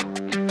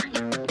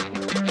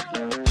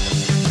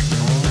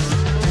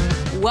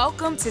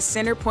Welcome to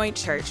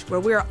Centerpoint Church, where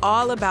we're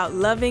all about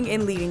loving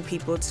and leading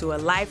people to a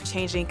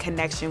life-changing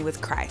connection with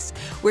Christ.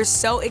 We're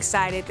so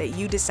excited that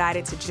you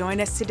decided to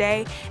join us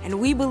today, and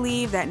we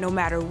believe that no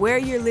matter where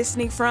you're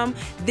listening from,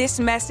 this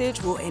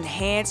message will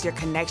enhance your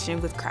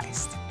connection with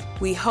Christ.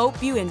 We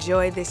hope you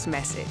enjoy this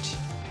message.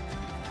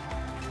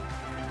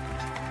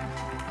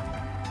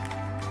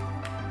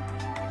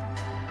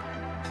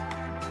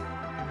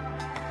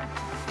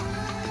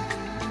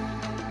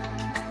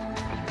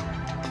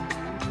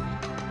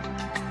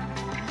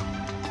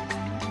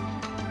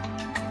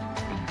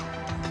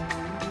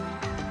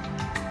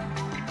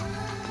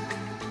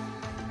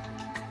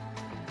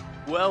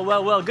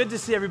 Well, good to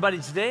see everybody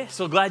today.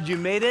 So glad you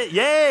made it.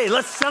 Yay,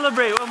 let's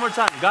celebrate one more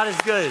time. God is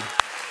good.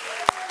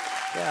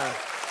 Yeah.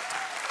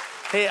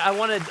 Hey, I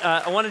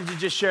wanted to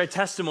just share a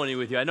testimony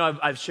with you. I know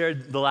I've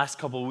shared the last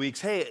couple of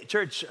weeks. Hey,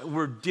 church,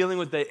 we're dealing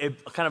with a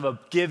kind of a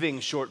giving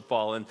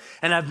shortfall,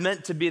 and I've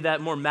meant to be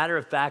that more matter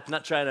of fact,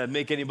 not trying to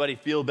make anybody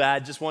feel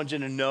bad. Just want you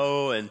to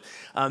know. And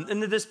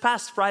this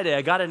past Friday,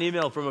 I got an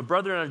email from a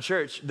brother in our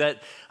church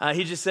that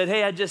he just said,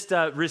 "Hey, I just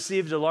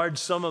received a large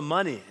sum of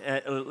money,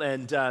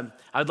 and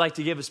I'd like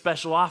to give a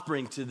special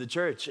offering to the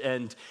church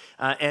and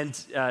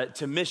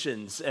to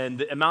missions. And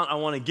the amount I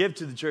want to give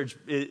to the church,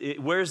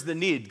 where's the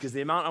need? Because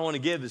the amount I want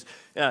to give is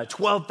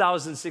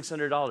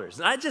 $12,600.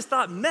 And I just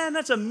thought, man,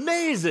 that's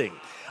amazing.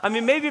 I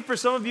mean, maybe for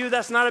some of you,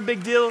 that's not a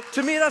big deal.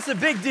 To me, that's a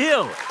big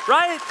deal,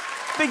 right?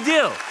 Big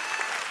deal.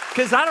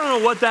 Because I don't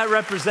know what that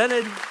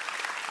represented.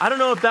 I don't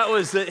know if that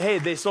was that, hey,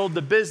 they sold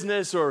the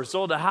business or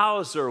sold a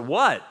house or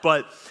what.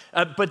 But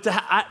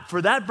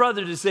for that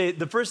brother to say,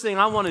 the first thing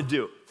I want to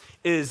do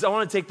is I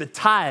want to take the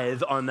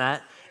tithe on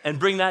that and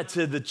bring that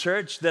to the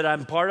church that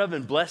I'm part of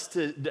and blessed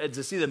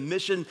to see the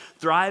mission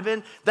thrive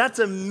in. That's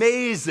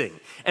amazing.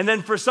 And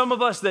then for some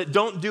of us that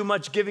don't do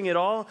much giving at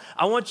all,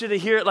 I want you to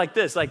hear it like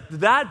this. Like,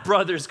 that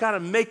brother's kind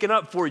of making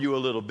up for you a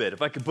little bit,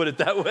 if I could put it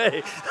that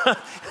way.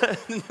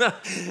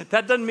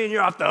 That doesn't mean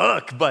you're off the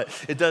hook, but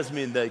it does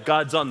mean that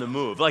God's on the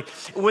move. Like,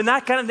 when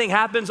that kind of thing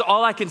happens,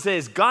 all I can say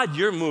is, God,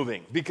 you're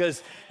moving.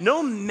 Because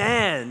no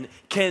man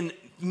can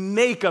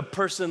make a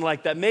person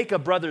like that, make a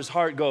brother's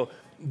heart go,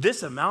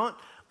 this amount,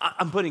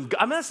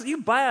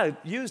 you buy a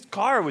used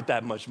car with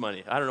that much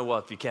money. I don't know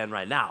if you can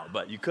right now,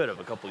 but you could have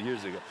a couple of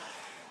years ago.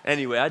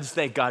 Anyway, I just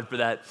thank God for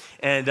that.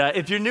 And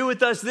if you're new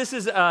with us, this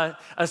is a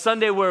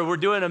Sunday where we're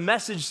doing a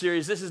message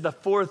series. This is the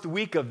fourth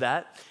week of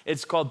that.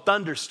 It's called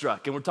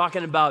Thunderstruck, and we're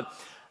talking about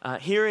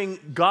hearing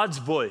God's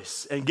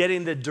voice and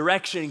getting the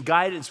direction and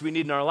guidance we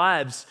need in our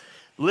lives,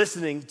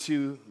 listening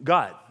to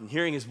God and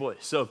hearing his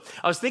voice. So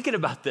I was thinking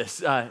about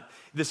this. When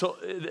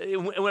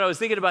I was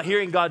thinking about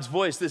hearing God's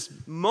voice, this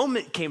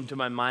moment came to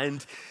my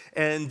mind,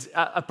 and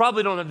I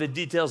probably don't have the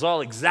details all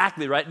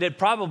exactly right. It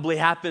probably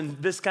happened,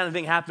 this kind of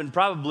thing happened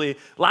probably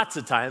lots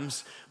of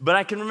times, but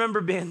I can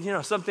remember being,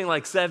 something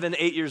like 7,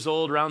 8 years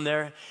old, around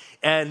there,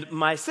 and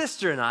my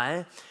sister and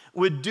I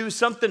would do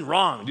something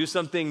wrong, do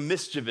something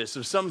mischievous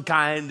of some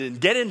kind, and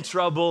get in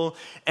trouble,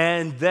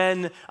 and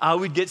then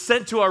we'd get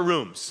sent to our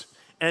rooms.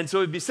 And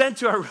so we'd be sent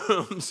to our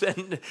rooms,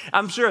 and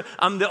I'm sure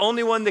I'm the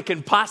only one that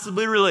can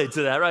possibly relate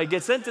to that, right?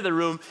 Get sent to the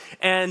room,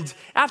 and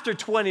after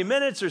 20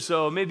 minutes or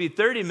so, maybe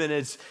 30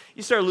 minutes,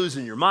 you start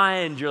losing your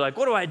mind. You're like,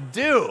 what do I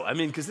do? I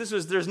mean, because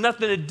there's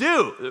nothing to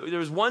do. There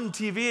was one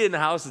TV in the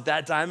house at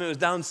that time. It was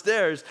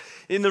downstairs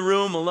in the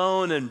room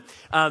alone, and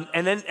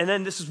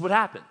then this is what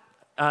happened.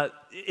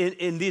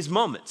 In these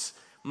moments,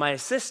 my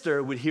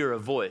sister would hear a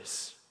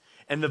voice,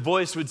 and the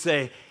voice would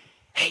say,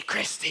 "Hey,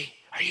 Christy,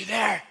 are you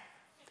there?"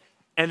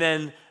 And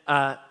then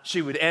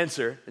she would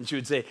answer, and she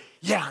would say,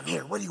 "Yeah, I'm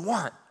here. What do you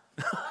want?"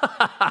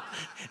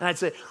 And I'd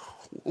say,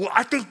 "Well,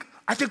 I think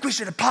we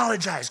should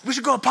apologize. We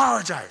should go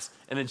apologize."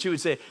 And then she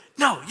would say,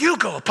 "No, you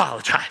go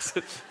apologize."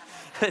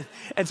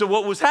 And so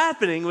what was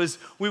happening was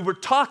we were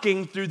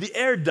talking through the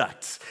air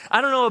ducts.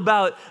 I don't know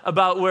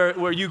about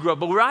where you grew up,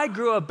 but where I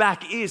grew up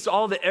back east,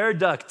 all the air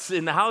ducts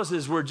in the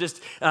houses were just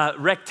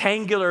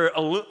rectangular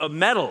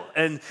metal.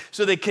 And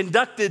so they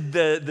conducted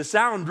the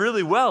sound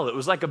really well. It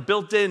was like a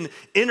built-in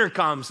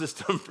intercom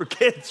system for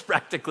kids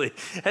practically.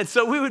 And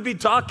so we would be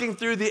talking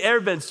through the air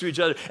vents to each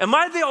other. Am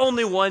I the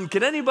only one?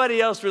 Can anybody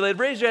else relate?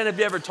 Raise your hand if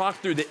you ever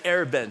talked through the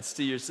air vents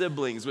to your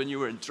siblings when you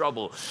were in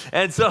trouble.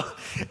 And so,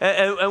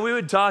 and we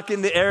would talk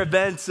in the air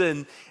vents,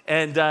 and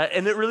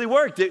it really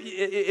worked.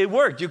 It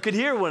worked. You could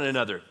hear one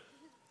another.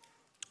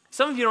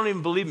 Some of you don't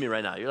even believe me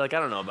right now. You're like, I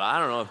don't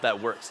know if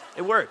that works.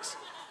 It works.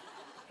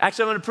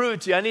 Actually, I'm going to prove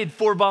it to you. I need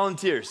 4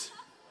 volunteers.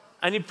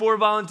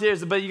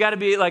 But you got to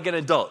be like an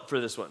adult for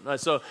this one.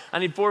 So I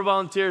need 4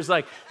 volunteers.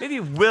 Like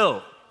maybe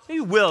Will,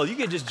 you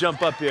can just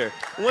jump up here.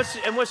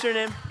 And what's your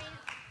name?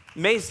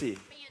 Macy.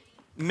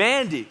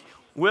 Mandy.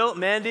 Will,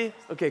 Mandy.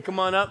 Okay, come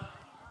on up.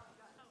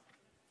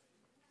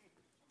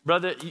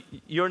 Brother,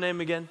 your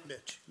name again?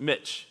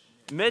 Mitch,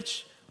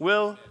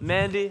 Will,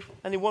 Mandy.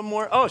 I need one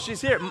more. Oh, she's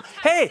here.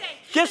 Hey,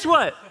 guess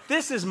what?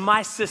 This is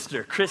my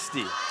sister,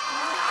 Christy.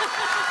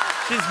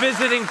 She's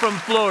visiting from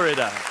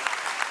Florida.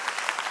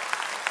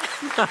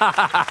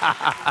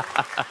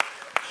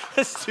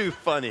 That's too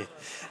funny.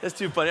 That's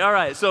too funny. All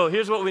right, so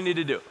here's what we need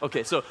to do.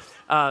 Okay, so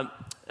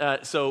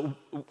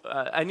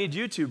I need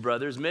you two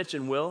brothers, Mitch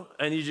and Will,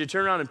 I need you to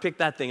turn around and pick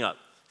that thing up.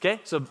 Okay,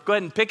 so go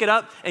ahead and pick it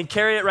up and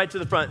carry it right to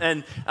the front.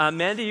 And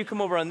Mandy, you come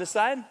over on this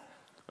side,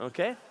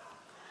 okay?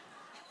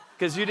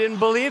 Because you didn't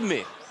believe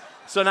me.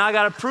 So now I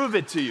got to prove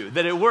it to you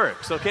that it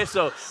works. Okay,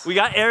 so we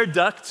got air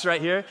ducts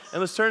right here,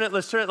 and let's turn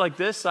it like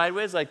this,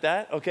 sideways, like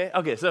that. Okay.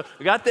 So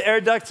we got the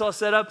air ducts all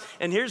set up,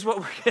 and here's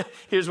what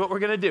we're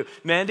gonna do.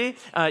 Mandy,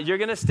 you're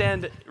gonna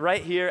stand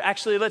right here.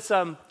 Actually, let's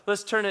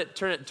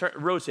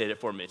rotate it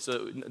for me.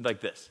 So like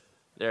this.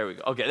 There we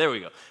go. Okay, there we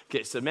go.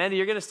 Okay, so Mandy,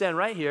 you're gonna stand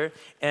right here,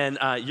 and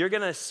you're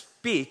gonna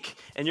speak,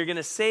 and you're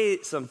gonna say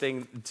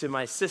something to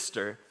my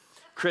sister,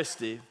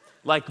 Christy,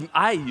 like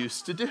I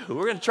used to do.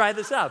 We're gonna try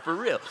this out for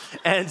real.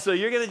 And so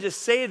you're gonna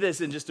just say this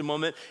in just a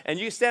moment, and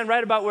you stand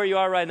right about where you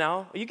are right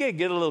now. You can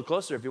get a little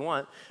closer if you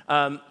want.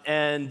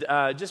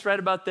 Just right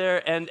about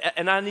there,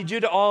 and I need you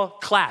to all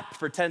clap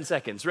for 10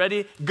 seconds.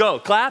 Ready? Go,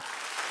 clap.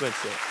 Go ahead,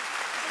 say it.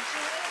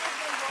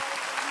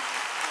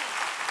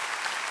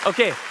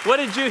 Okay, what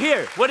did you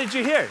hear? What did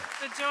you hear?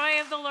 The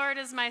joy of the Lord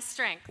is my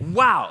strength.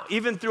 Wow,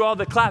 even through all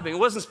the clapping, it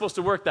wasn't supposed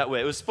to work that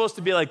way. It was supposed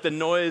to be like the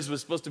noise was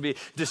supposed to be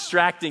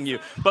distracting you.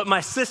 But my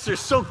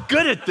sister's so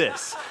good at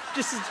this.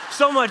 Just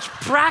so much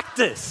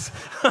practice.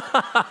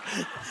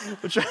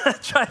 We'll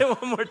try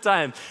it one more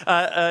time.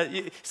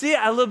 See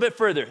a little bit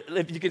further,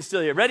 if you can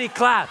still hear. Ready?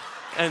 Clap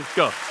and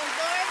go.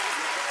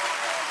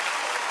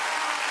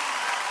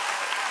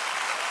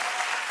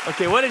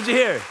 Okay, what did you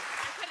hear?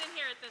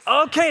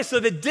 Okay,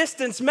 so the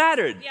distance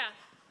mattered. Yeah.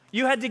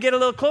 You had to get a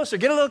little closer.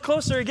 Get a little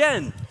closer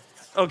again.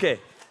 Okay,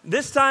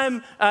 this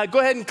time, go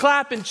ahead and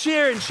clap and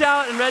cheer and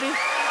shout and ready. I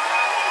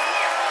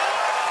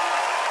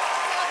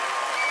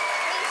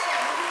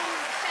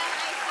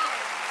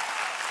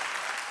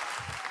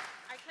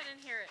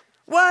couldn't hear it.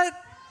 What?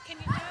 Can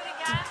you do it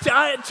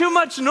again? Too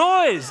much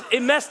noise.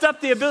 It messed up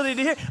the ability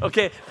to hear.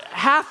 Okay,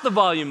 half the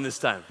volume this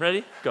time.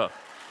 Ready? Go.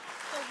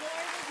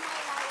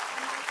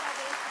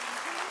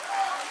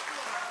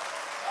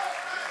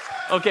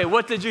 Okay,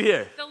 what did you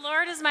hear? The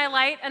Lord is my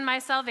light and my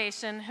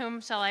salvation. Whom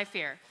shall I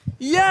fear?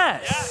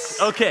 Yes.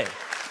 Okay.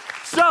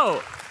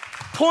 So,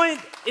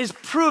 point is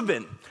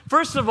proven.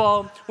 First of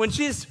all, when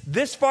she's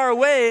this far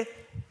away,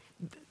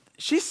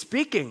 she's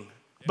speaking,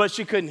 but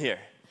she couldn't hear.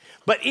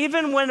 But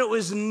even when it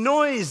was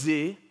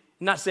noisy,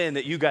 not saying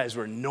that you guys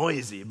were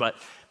noisy, but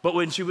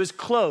when she was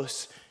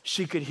close,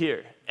 she could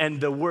hear, and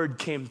the word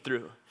came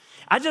through.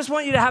 I just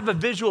want you to have a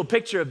visual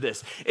picture of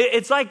this.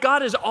 It's like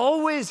God is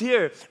always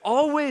here,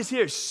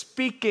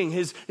 speaking.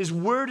 His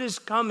word is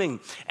coming.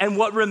 And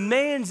what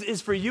remains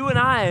is for you and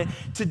I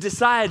to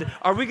decide,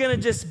 are we going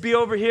to just be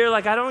over here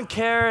like I don't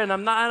care and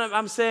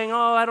I'm saying,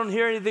 oh, I don't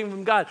hear anything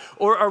from God?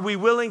 Or are we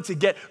willing to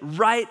get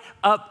right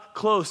up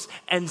close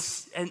and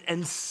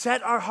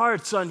set our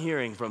hearts on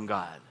hearing from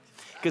God?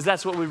 Because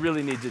that's what we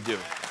really need to do.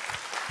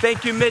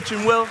 Thank you, Mitch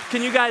and Will.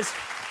 Can you guys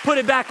put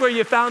it back where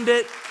you found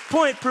it?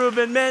 Point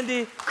proven.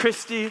 Mandy,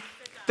 Christy,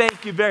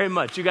 thank you very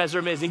much. You guys are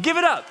amazing. Give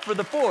it up for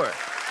the 4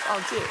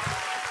 volunteers.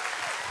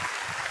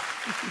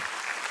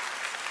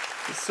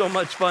 It's so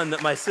much fun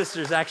that my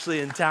sister's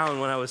actually in town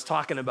when I was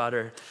talking about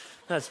her.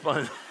 That's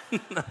fun.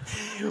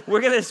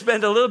 We're going to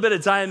spend a little bit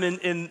of time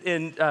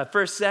in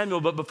 1 Samuel,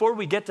 but before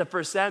we get to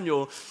 1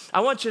 Samuel, I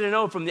want you to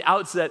know from the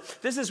outset,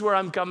 this is where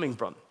I'm coming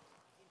from.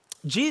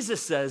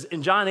 Jesus says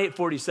in John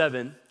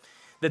 8:47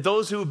 that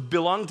those who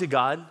belong to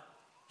God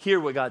hear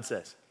what God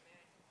says.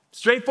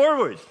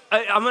 Straightforward.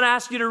 I'm going to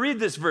ask you to read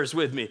this verse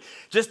with me.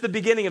 Just the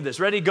beginning of this.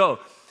 Ready, go.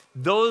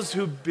 Those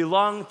who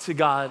belong to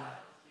God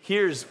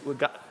hears what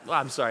God... Oh,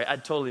 I'm sorry, I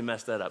totally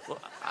messed that up.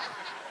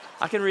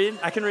 I can read.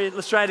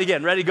 Let's try it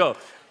again. Ready, go.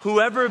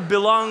 Whoever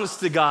belongs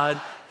to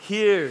God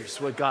hears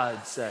what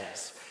God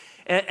says.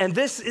 And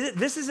this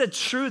is a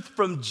truth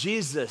from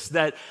Jesus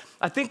that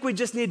I think we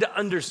just need to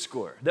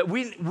underscore. That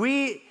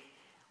we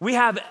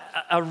have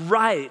a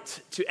right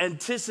to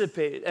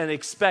anticipate and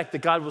expect that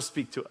God will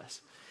speak to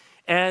us.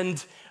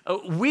 And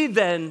we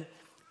then,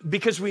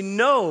 because we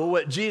know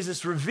what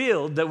Jesus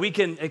revealed, that we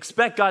can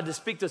expect God to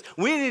speak to us,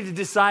 we need to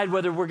decide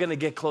whether we're going to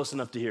get close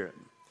enough to hear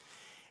him.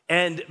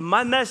 And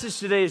my message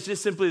today is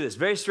just simply this,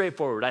 very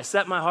straightforward. I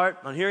set my heart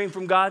on hearing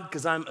from God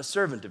because I'm a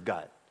servant of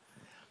God.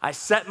 I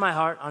set my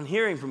heart on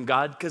hearing from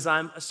God because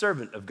I'm a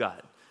servant of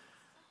God.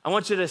 I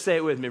want you to say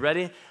it with me.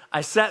 Ready?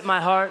 I set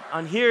my heart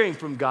on hearing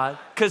from God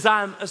because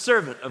I'm a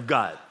servant of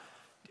God.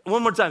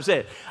 One more time, say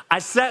it. I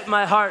set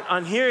my heart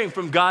on hearing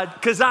from God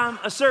because I'm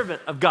a servant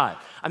of God.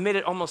 I made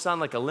it almost sound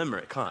like a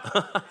limerick, huh?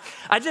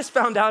 I just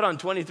found out on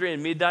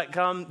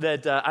 23andme.com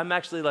that I'm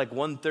actually like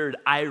 1/3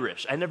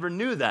 Irish. I never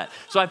knew that.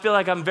 So I feel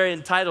like I'm very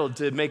entitled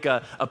to make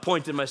a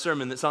point in my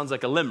sermon that sounds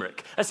like a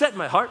limerick. I set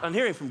my heart on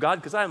hearing from God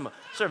because I'm a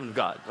servant of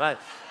God. Right?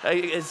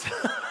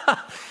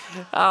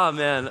 Oh,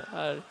 man.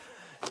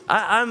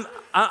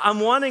 I'm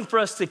wanting for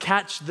us to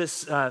catch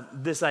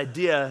this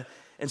idea.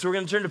 And so we're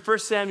going to turn to 1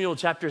 Samuel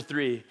chapter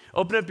 3.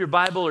 Open up your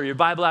Bible or your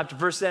Bible app to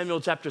 1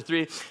 Samuel chapter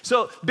 3.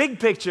 So big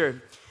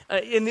picture,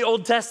 in the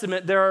Old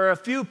Testament, there are a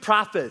few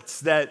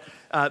prophets that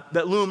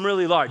loom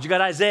really large. You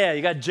got Isaiah,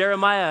 you got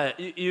Jeremiah,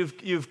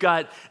 you've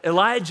got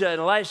Elijah and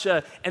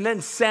Elisha, and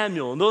then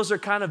Samuel. And those are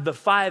kind of the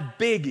 5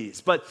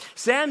 biggies. But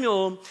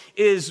Samuel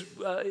is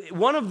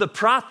one of the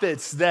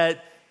prophets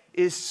that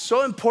is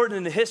so important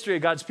in the history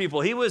of God's people.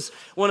 He was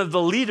one of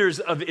the leaders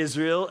of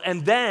Israel,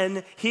 and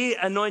then he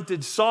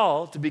anointed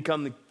Saul to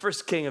become the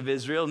first king of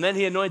Israel, and then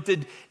he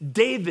anointed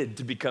David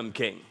to become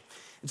king.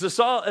 And so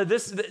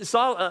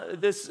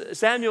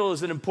Samuel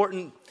is an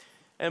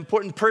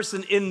important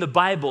person in the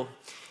Bible.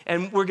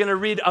 And we're going to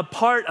read a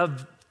part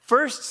of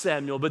 1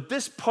 Samuel, but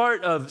this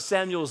part of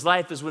Samuel's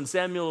life is when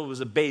Samuel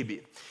was a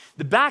baby.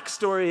 The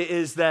backstory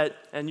is that,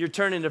 and you're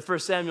turning to 1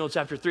 Samuel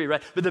chapter 3,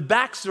 right? But the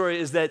backstory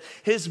is that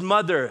his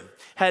mother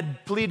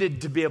had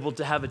pleaded to be able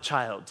to have a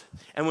child.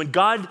 And when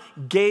God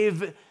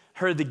gave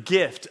her the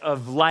gift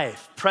of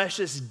life,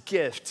 precious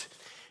gift,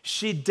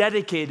 she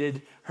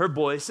dedicated her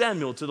boy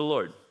Samuel to the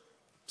Lord.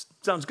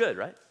 Sounds good,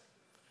 right?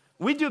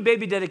 We do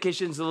baby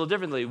dedications a little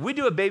differently. We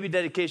do a baby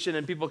dedication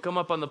and people come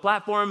up on the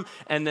platform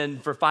and then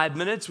for 5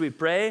 minutes we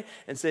pray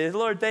and say,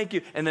 Lord, thank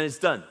you, and then it's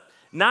done.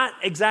 Not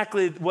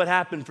exactly what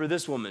happened for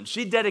this woman.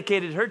 She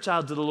dedicated her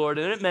child to the Lord,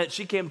 and it meant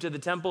she came to the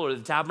temple or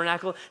the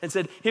tabernacle and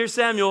said, here's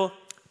Samuel,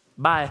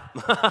 bye.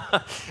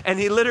 And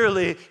he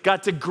literally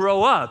got to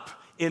grow up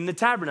in the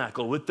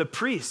tabernacle with the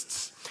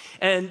priests.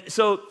 And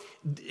so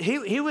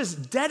he was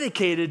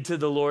dedicated to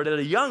the Lord at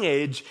a young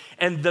age,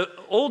 and the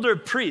older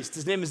priest,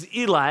 his name is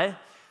Eli,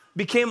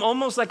 became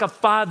almost like a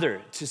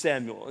father to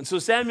Samuel. And so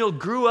Samuel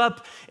grew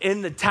up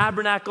in the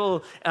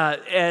tabernacle,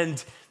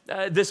 and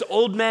this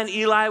old man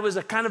Eli was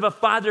a kind of a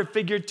father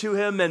figure to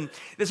him. And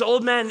this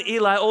old man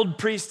Eli, old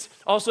priest,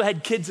 also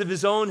had kids of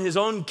his own. His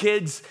own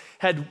kids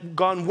had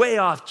gone way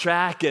off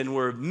track and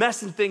were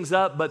messing things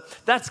up. But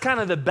that's kind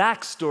of the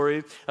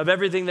backstory of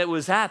everything that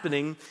was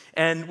happening.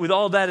 And with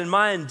all that in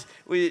mind,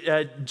 we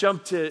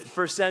jump to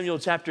 1 Samuel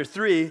chapter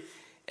 3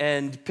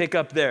 and pick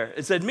up there.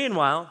 It said,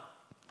 meanwhile,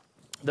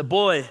 the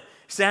boy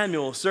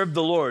Samuel served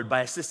the Lord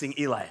by assisting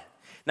Eli.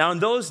 Now in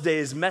those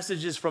days,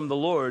 messages from the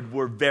Lord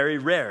were very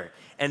rare,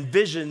 and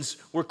visions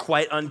were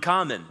quite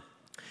uncommon.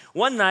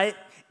 One night,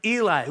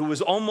 Eli, who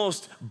was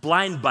almost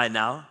blind by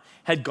now,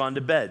 had gone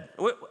to bed.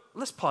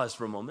 Let's pause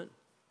for a moment.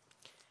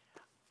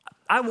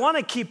 I want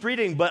to keep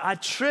reading, but I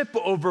trip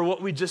over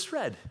what we just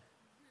read.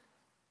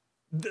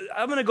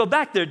 I'm going to go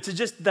back there to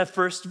just that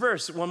first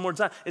verse one more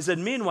time. It said,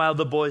 meanwhile,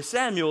 the boy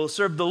Samuel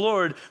served the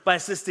Lord by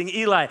assisting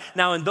Eli.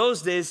 Now in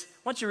those days,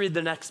 why don't you read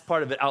the next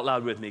part of it out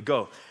loud with me?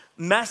 Go.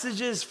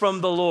 Messages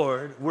from the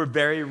Lord were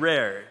very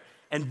rare,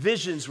 and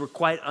visions were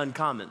quite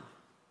uncommon.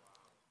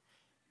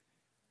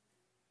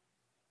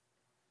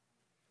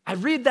 I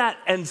read that,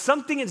 and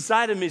something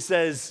inside of me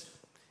says,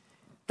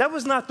 that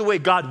was not the way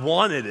God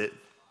wanted it.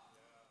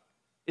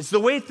 It's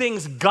the way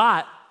things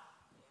got,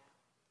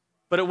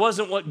 but it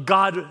wasn't what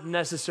God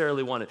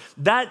necessarily wanted.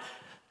 That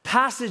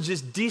passage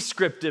is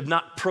descriptive,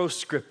 not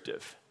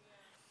proscriptive.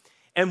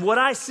 And what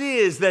I see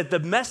is that the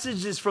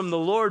messages from the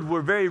Lord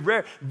were very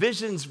rare,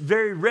 visions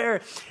very rare,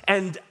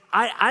 and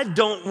I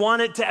don't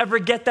want it to ever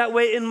get that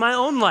way in my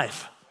own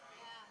life.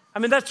 I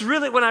mean, that's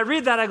really, when I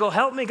read that, I go,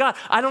 help me, God.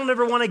 I don't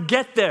ever want to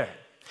get there.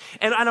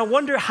 And I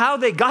wonder how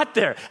they got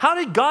there. How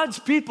did God's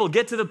people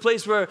get to the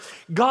place where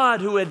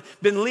God, who had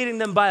been leading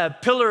them by a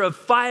pillar of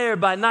fire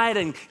by night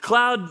and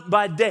cloud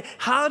by day,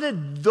 how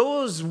did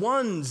those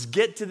ones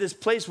get to this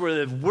place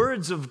where the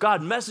words of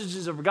God,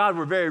 messages of God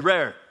were very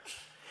rare?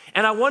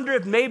 And I wonder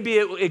if maybe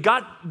it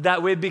got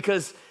that way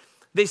because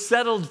they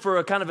settled for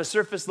a kind of a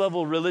surface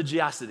level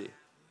religiosity.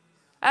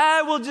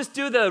 We'll just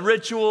do the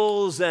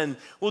rituals and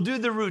we'll do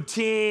the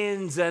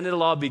routines and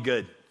it'll all be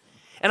good.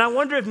 And I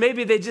wonder if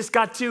maybe they just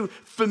got too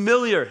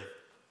familiar,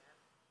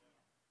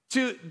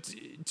 too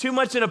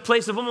much in a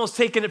place of almost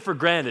taking it for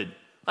granted.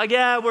 Like,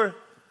 yeah, we're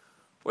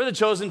the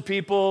chosen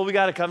people. We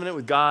got a covenant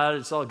with God.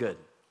 It's all good.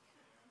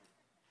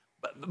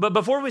 But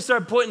before we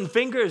start pointing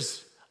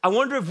fingers, I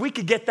wonder if we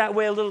could get that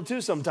way a little too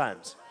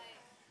sometimes.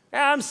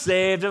 Yeah, I'm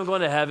saved. I'm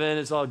going to heaven.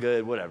 It's all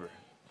good. Whatever.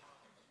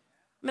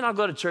 I mean, I'll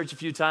go to church a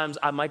few times.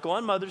 I might go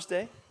on Mother's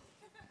Day.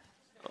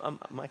 I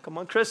might come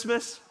on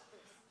Christmas.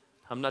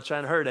 I'm not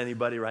trying to hurt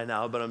anybody right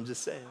now, but I'm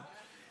just saying.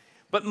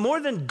 But more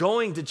than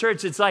going to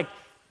church, it's like,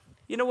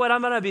 you know what,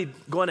 I'm going to be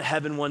going to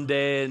heaven one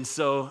day, and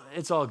so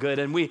it's all good.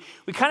 And we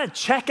kind of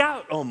check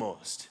out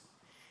almost.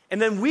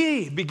 And then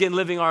we begin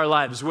living our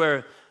lives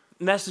where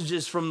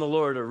messages from the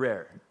Lord are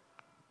rare.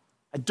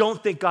 I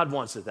don't think God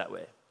wants it that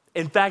way.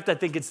 In fact, I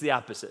think it's the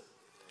opposite.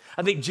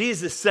 I think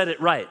Jesus said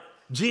it right.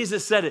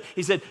 Jesus said it.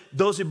 He said,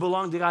 those who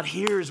belong to God,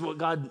 here's what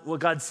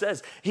God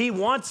says. He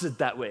wants it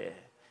that way.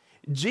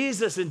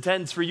 Jesus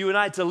intends for you and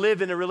I to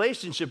live in a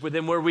relationship with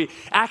him where we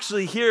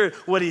actually hear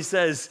what he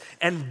says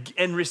and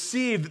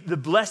receive the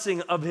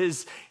blessing of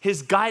his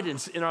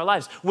guidance in our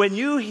lives. When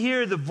you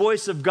hear the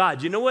voice of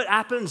God, you know what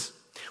happens?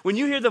 When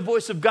you hear the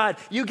voice of God,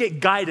 you get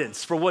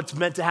guidance for what's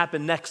meant to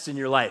happen next in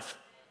your life.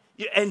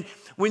 And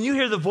when you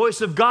hear the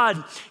voice of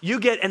God, you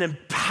get an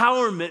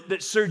empowerment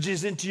that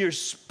surges into your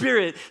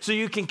spirit so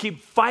you can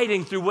keep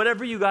fighting through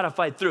whatever you got to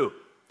fight through.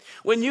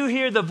 When you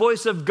hear the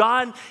voice of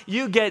God,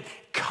 you get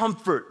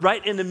comfort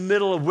right in the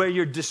middle of where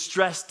you're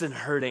distressed and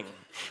hurting.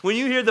 When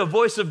you hear the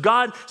voice of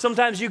God,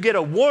 sometimes you get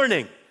a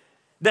warning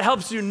that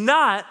helps you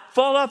not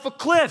fall off a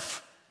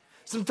cliff.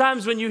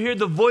 Sometimes when you hear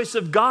the voice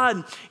of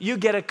God, you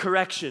get a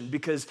correction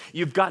because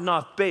you've gotten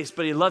off base,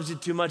 but he loves you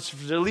too much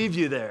to leave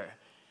you there.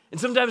 And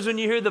sometimes when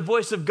you hear the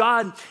voice of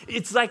God,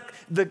 it's like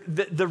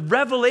the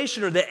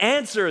revelation or the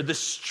answer, the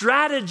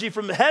strategy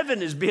from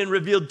heaven is being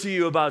revealed to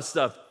you about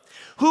stuff.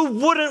 Who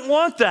wouldn't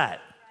want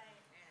that?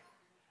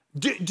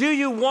 Do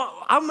you want,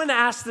 I'm gonna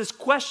ask this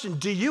question,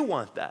 do you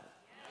want that?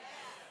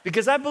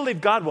 Because I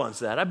believe God wants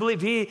that. I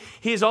believe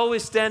He's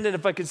always standing,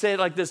 if I could say it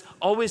like this,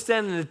 always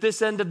standing at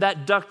this end of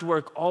that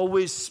ductwork,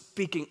 always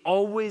speaking,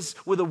 always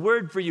with a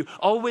word for you,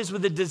 always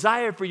with a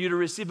desire for you to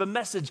receive a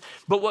message.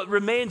 But what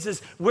remains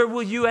is, where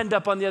will you end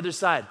up on the other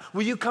side?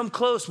 Will you come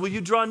close? Will you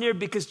draw near?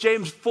 Because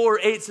James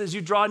 4:8 says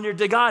you draw near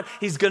to God,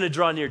 He's gonna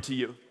draw near to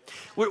you.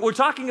 We're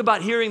talking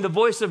about hearing the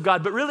voice of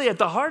God, but really at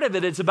the heart of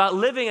it, it's about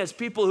living as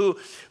people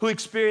who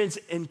experience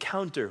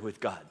encounter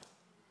with God.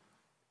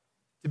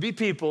 To be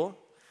people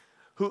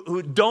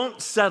who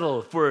don't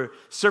settle for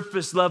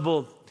surface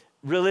level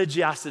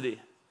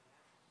religiosity,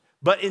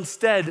 but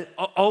instead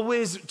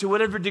always, to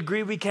whatever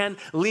degree we can,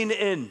 lean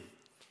in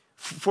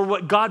for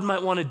what God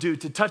might want to do,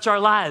 to touch our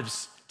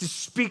lives, to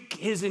speak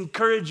His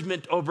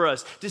encouragement over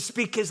us, to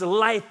speak His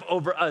life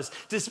over us,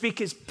 to speak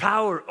His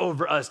power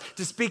over us,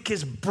 to speak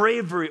His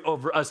bravery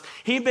over us.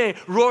 He may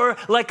roar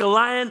like a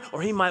lion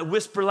or He might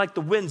whisper like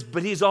the winds,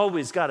 but He's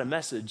always got a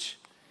message.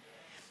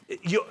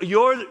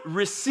 Your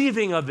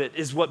receiving of it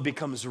is what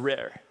becomes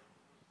rare.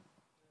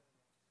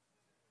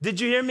 Did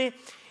you hear me?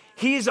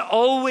 He's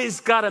always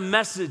got a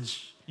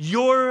message.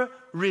 Your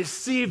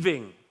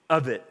receiving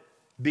of it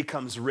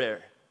becomes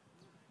rare.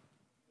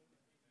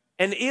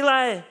 And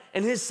Eli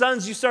and his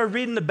sons, you start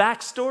reading the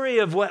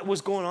backstory of what was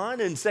going on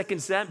in 1st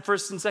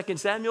and 2nd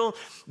Samuel,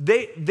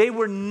 they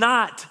were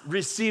not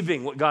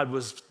receiving what God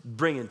was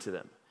bringing to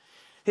them.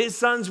 His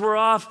sons were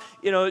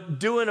off,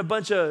 doing a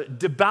bunch of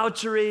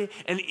debauchery,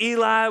 and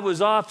Eli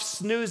was off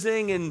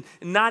snoozing and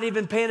not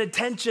even paying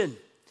attention.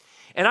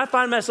 And I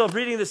find myself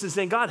reading this and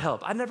saying, God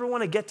help, I never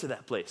want to get to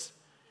that place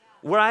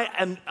where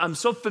I'm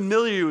so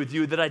familiar with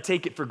you that I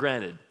take it for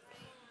granted.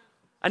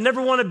 I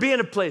never want to be in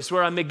a place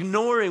where I'm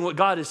ignoring what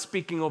God is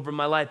speaking over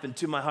my life and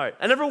to my heart.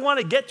 I never want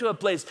to get to a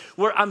place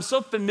where I'm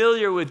so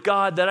familiar with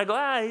God that I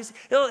go,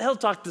 he'll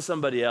talk to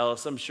somebody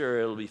else. I'm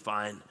sure it'll be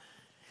fine.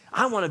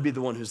 I want to be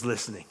the one who's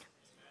listening.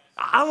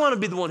 I want to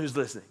be the one who's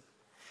listening.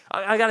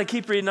 I got to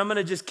keep reading. I'm going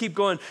to just keep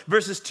going.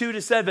 Verses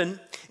 2-7,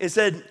 it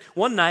said,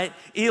 one night,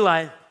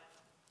 Eli,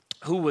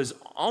 who was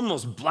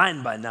almost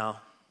blind by now,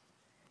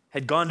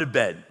 had gone to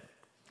bed.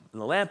 And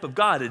the lamp of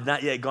God had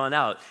not yet gone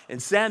out.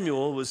 And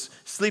Samuel was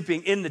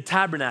sleeping in the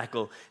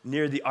tabernacle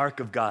near the ark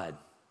of God.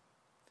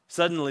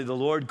 Suddenly the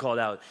Lord called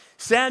out,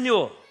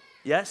 Samuel.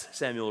 Yes,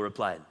 Samuel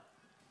replied.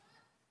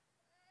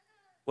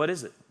 What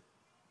is it?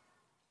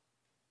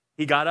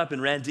 He got up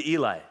and ran to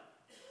Eli.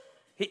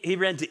 He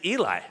ran to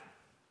Eli.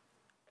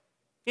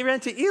 He ran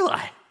to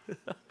Eli.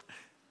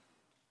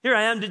 Here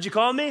I am, did you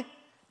call me?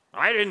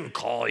 I didn't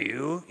call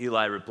you,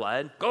 Eli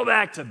replied. Go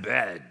back to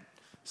bed.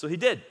 So he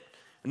did.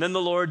 And then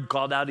the Lord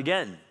called out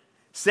again,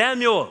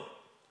 Samuel.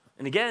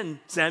 And again,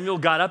 Samuel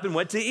got up and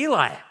went to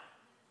Eli.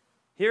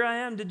 Here I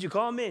am, did you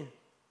call me?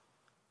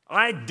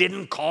 I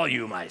didn't call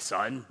you, my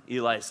son,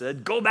 Eli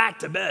said. Go back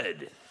to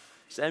bed.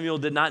 Samuel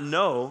did not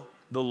know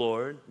the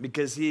Lord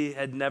because he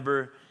had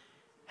never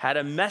had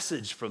a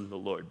message from the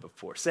Lord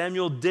before.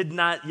 Samuel did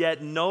not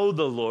yet know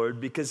the Lord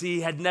because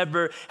he had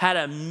never had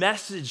a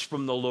message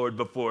from the Lord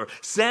before.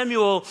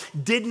 Samuel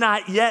did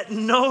not yet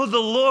know the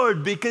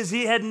Lord because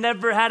he had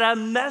never had a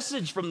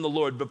message from the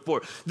Lord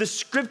before. The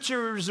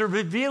scriptures are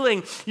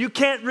revealing you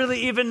can't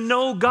really even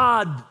know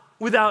God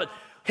without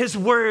His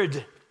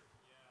word.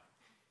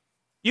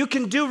 You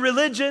can do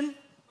religion.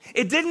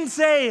 It didn't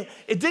say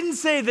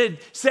that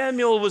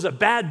Samuel was a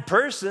bad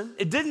person.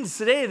 It didn't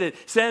say that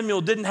Samuel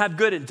didn't have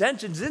good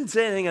intentions. It didn't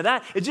say anything of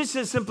that. It just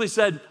simply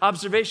said,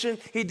 observation,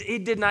 he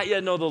did not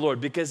yet know the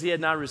Lord because he had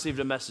not received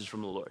a message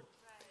from the Lord.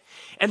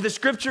 And the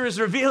scripture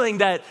is revealing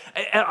that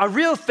a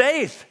real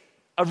faith,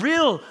 a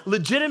real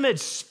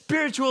legitimate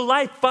spiritual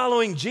life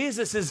following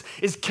Jesus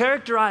is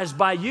characterized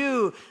by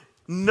you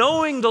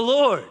knowing the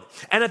Lord.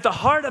 And at the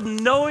heart of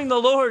knowing the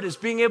Lord is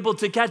being able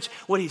to catch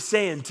what He's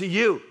saying to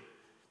you,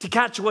 to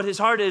catch what His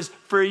heart is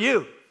for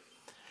you.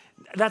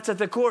 That's at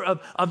the core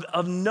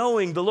of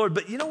knowing the Lord.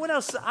 But you know what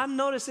else I'm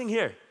noticing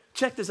here?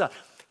 Check this out.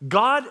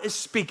 God is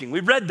speaking. We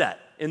read that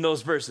in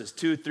those verses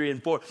 2, 3,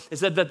 and 4. It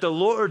said that the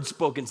Lord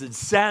spoke and said,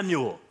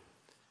 Samuel.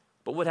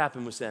 But what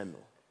happened with Samuel?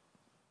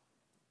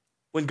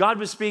 When God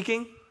was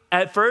speaking,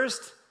 at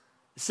first,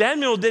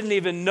 Samuel didn't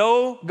even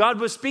know God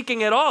was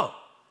speaking at all.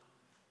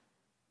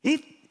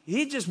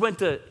 He just went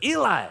to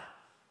Eli.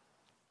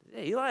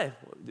 Hey, Eli,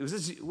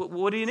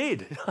 what do you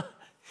need?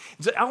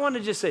 So I want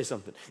to just say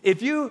something.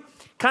 If you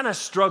kind of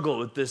struggle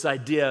with this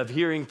idea of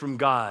hearing from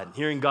God,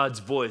 hearing God's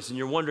voice, and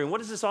you're wondering,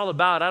 what is this all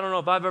about? I don't know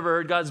if I've ever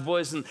heard God's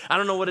voice, and I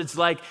don't know what it's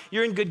like.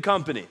 You're in good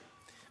company.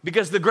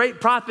 Because the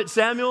great prophet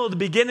Samuel, the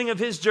beginning of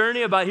his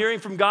journey about hearing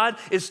from God,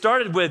 it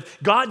started with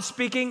God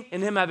speaking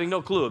and him having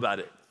no clue about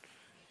it.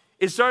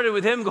 It started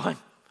with him going,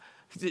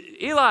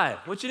 Eli,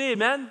 what you need,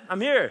 man?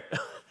 I'm here.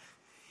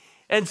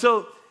 And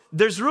so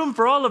there's room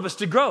for all of us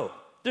to grow.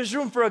 There's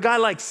room for a guy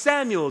like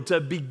Samuel to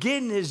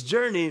begin his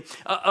journey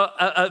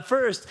at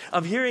first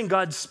of hearing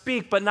God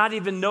speak, but not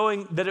even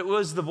knowing that it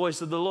was the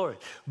voice of the Lord.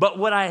 But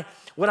what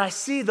I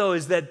see, though,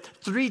 is that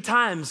 3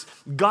 times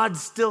God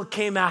still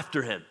came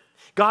after him.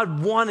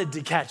 God wanted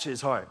to catch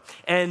his heart.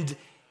 And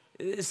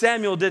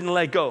Samuel didn't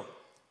let go.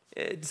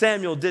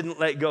 Samuel didn't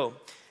let go.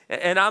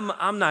 And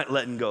I'm not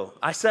letting go.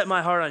 I set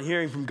my heart on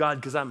hearing from God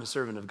because I'm a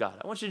servant of God.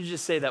 I want you to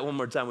just say that one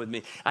more time with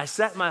me. I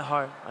set my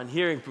heart on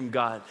hearing from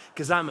God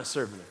because I'm a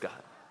servant of God.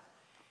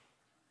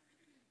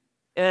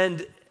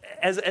 And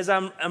as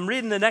I'm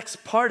reading the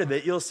next part of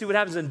it, you'll see what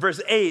happens in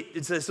verse 8.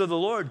 It says, so the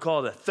Lord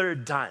called a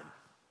 3rd time.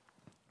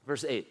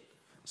 Verse 8.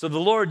 So the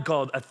Lord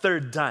called a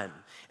 3rd time.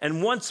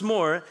 And once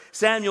more,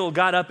 Samuel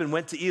got up and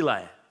went to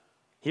Eli.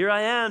 Here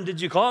I am,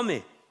 did you call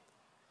me?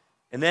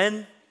 And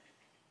then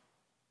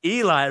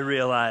Eli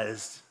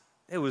realized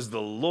it was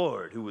the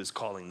Lord who was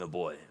calling the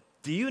boy.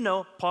 Do you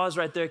know, pause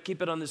right there,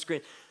 keep it on the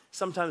screen.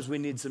 Sometimes we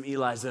need some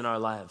Elis in our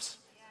lives.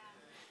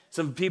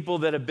 Some people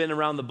that have been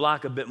around the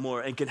block a bit more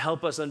and can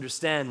help us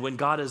understand when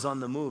God is on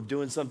the move,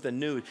 doing something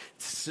new,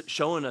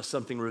 showing us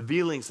something,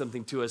 revealing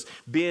something to us,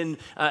 being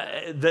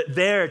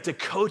there to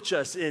coach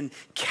us in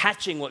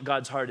catching what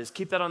God's heart is.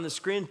 Keep that on the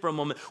screen for a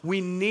moment. We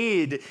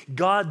need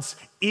God's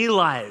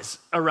Elis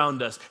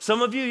around us.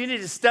 Some of you, you need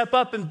to step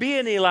up and be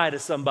an Eli to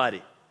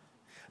somebody.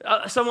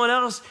 Someone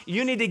else,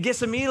 you need to get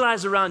some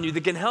Elis around you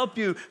that can help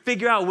you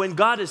figure out when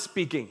God is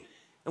speaking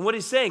and what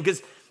he's saying.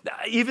 Because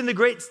even the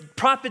great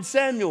prophet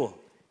Samuel,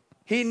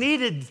 he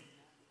needed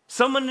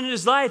someone in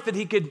his life that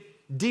he could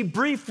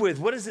debrief with.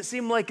 What does it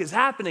seem like is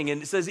happening?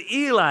 And it says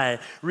Eli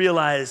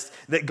realized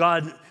that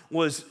God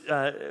was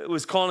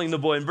calling the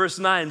boy. In verse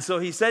 9, so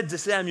he said to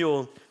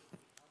Samuel,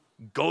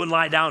 go and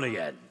lie down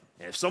again.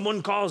 And if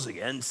someone calls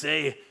again,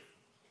 say,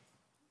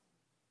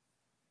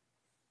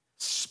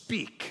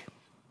 speak,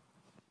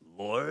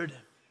 Lord,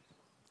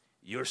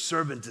 your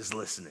servant is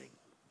listening.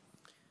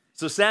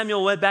 So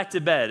Samuel went back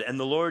to bed, and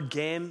the Lord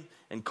came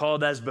and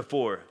called as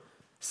before,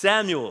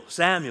 Samuel,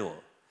 Samuel.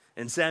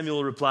 And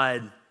Samuel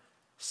replied,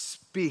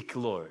 speak,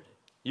 Lord,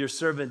 your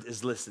servant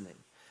is listening.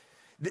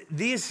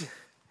 These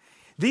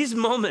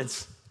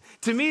moments,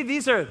 to me,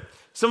 these are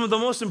some of the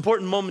most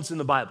important moments in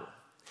the Bible.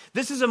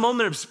 This is a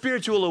moment of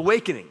spiritual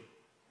awakening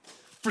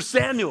for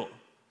Samuel.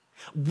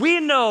 We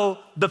know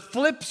the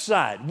flip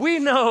side. We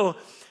know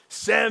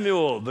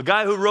Samuel, the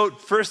guy who wrote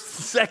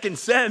 1st, 2nd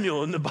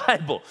Samuel in the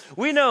Bible.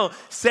 We know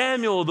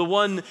Samuel, the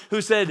one who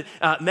said,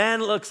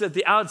 man looks at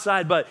the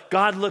outside, but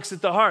God looks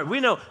at the heart. We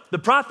know the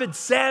prophet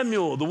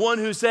Samuel, the one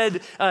who said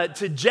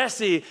to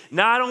Jesse,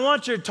 now I don't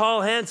want your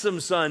tall,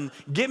 handsome son.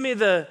 Give me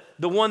the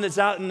one that's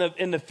out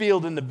in the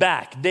field in the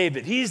back,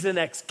 David. He's the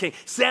next king.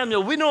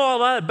 Samuel, we know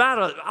all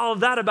of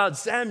that about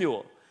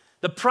Samuel,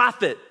 the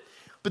prophet.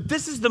 But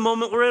this is the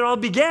moment where it all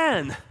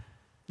began.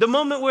 The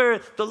moment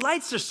where the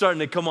lights are starting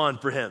to come on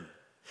for him.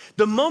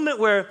 The moment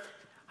where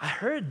I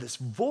heard this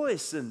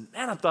voice and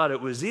man, I thought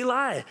it was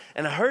Eli.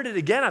 And I heard it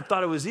again, I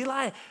thought it was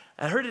Eli.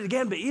 I heard it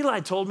again, but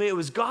Eli told me it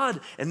was God.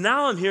 And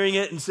now I'm hearing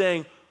it and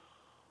saying,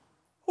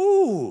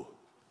 ooh,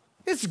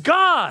 it's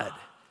God.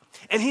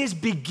 And he's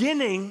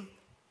beginning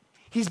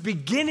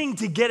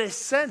to get a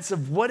sense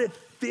of what it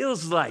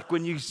feels like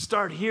when you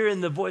start hearing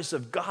the voice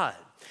of God.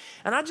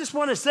 And I just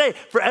want to say,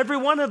 for every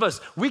one of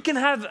us, we can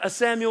have a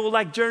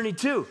Samuel-like journey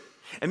too.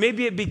 And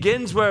maybe it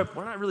begins where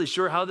we're not really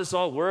sure how this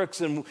all works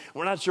and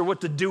we're not sure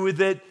what to do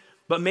with it.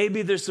 But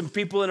maybe there's some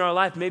people in our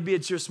life. Maybe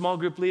it's your small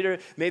group leader.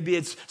 Maybe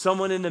it's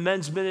someone in the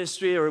men's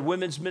ministry or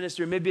women's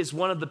ministry. Maybe it's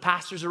one of the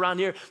pastors around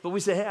here. But we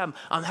say, hey,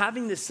 I'm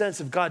having this sense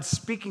of God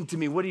speaking to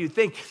me. What do you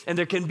think? And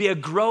there can be a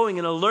growing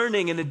and a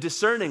learning and a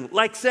discerning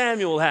like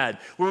Samuel had,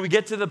 where we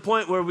get to the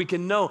point where we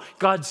can know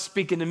God's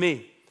speaking to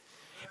me.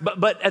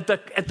 But at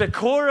the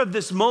core of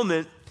this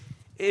moment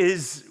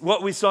is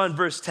what we saw in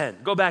verse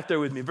 10. Go back there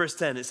with me. Verse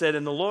 10, it said,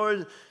 and the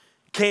Lord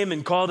came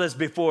and called us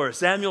before,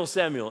 Samuel,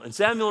 Samuel. And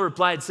Samuel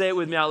replied, say it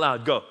with me out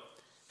loud. Go.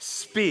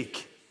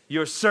 Speak,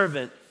 your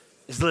servant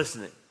is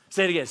listening.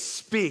 Say it again.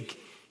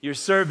 Speak, your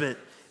servant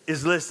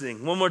is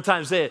listening. One more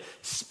time, say it.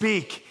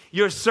 Speak,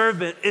 your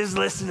servant is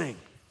listening.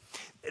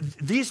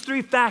 These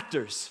three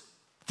factors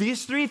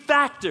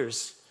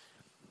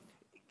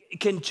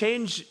can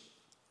change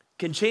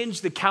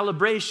the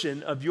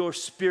calibration of your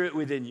spirit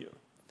within you.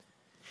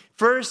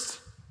 First,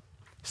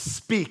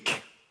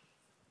 speak.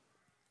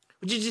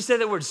 Would you just say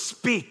that word,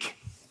 speak?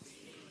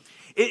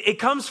 It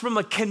comes from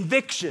a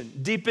conviction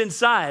deep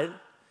inside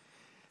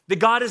that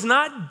God is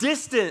not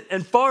distant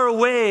and far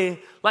away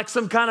like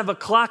some kind of a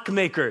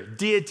clockmaker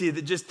deity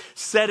that just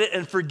set it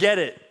and forget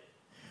it,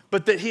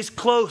 but that he's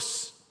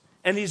close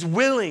and he's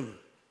willing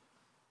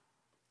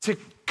to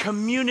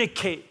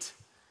communicate,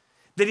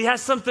 that he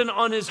has something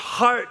on his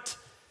heart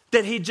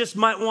that he just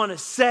might want to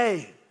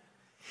say,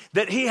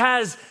 that he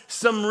has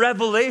some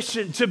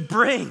revelation to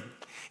bring.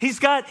 He's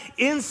got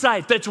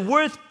insight that's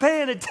worth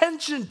paying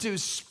attention to.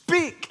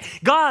 Speak.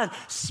 God,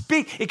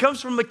 speak. It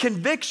comes from a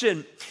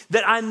conviction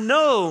that I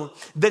know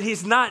that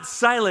he's not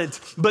silent,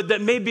 but that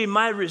maybe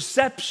my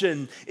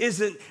reception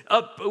isn't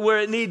up where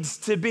it needs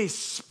to be.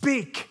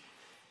 Speak.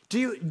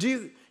 Do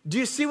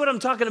you see what I'm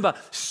talking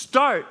about?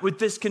 Start with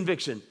this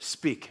conviction.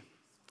 Speak.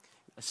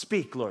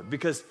 Speak, Lord,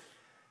 because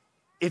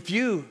if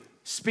you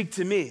speak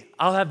to me,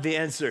 I'll have the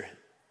answer.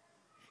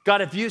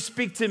 God, if you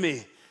speak to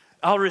me,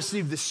 I'll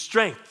receive the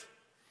strength.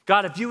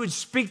 God, if you would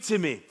speak to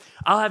me,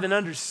 I'll have an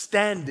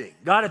understanding.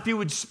 God, if you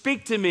would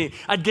speak to me,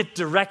 I'd get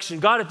direction.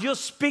 God, if you'll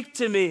speak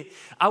to me,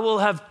 I will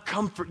have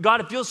comfort.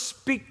 God, if you'll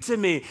speak to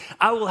me,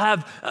 I will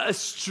have a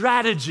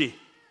strategy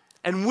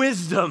and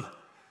wisdom.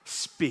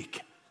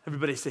 Speak.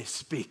 Everybody say,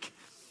 speak.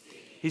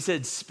 He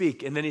said,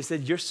 speak. And then he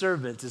said, your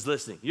servant is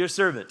listening. Your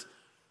servant.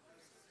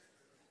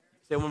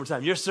 Say it one more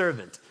time. Your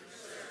servant.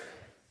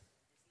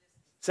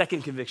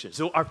 Second conviction.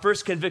 So our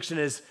first conviction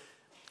is,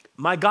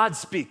 my God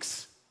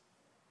speaks.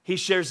 He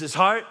shares his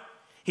heart.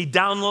 He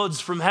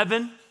downloads from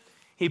heaven.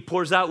 He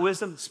pours out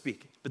wisdom.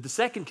 Speak. But the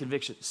second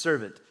conviction,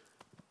 servant.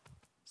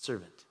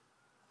 Servant.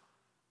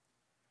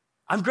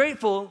 I'm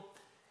grateful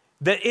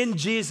that in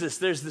Jesus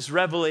there's this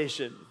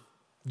revelation.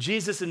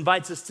 Jesus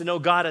invites us to know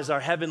God as our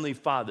heavenly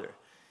Father.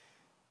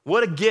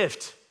 What a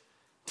gift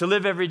to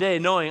live every day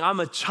knowing I'm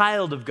a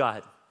child of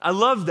God. I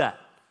love that.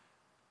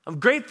 I'm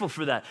grateful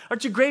for that.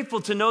 Aren't you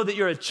grateful to know that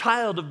you're a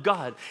child of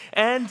God?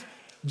 And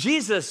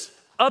Jesus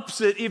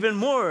ups it even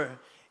more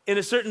in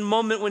a certain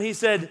moment when he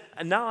said,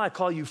 and now I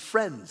call you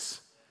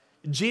friends.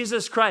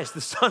 Jesus Christ,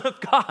 the Son of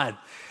God,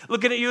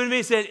 looking at you and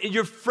me saying,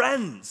 you're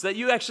friends, that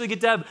you actually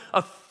get to have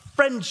a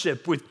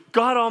friendship with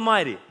God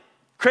Almighty.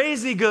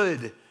 Crazy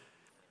good.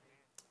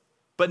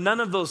 But none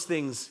of those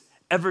things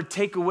ever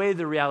take away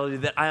the reality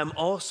that I am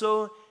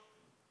also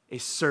a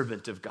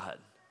servant of God.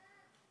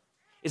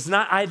 It's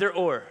not either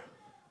or.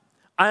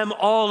 I am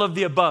all of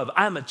the above.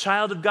 I am a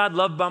child of God,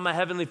 loved by my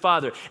heavenly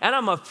Father. And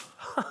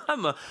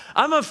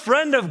I'm a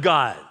friend of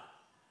God.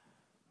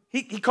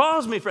 He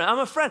calls me friend. I'm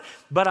a friend,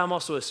 but I'm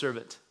also a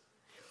servant.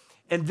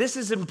 And this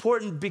is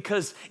important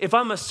because if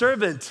I'm a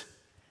servant,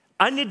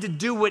 I need to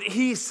do what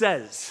he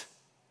says.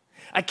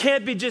 I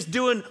can't be just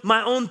doing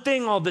my own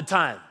thing all the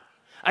time.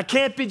 I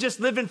can't be just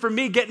living for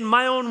me, getting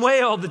my own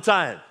way all the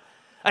time.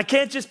 I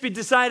can't just be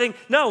deciding,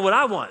 no, what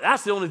I want.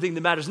 That's the only thing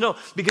that matters. No,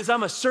 because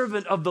I'm a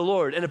servant of the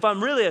Lord. And if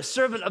I'm really a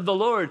servant of the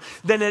Lord,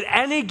 then at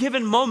any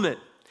given moment,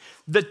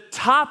 the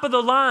top of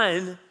the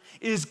line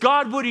is,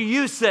 God, what do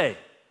you say?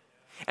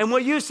 And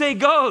what you say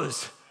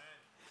goes.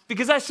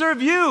 Because I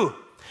serve you.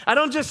 I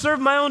don't just serve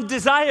my own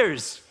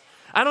desires.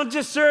 I don't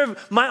just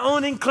serve my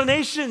own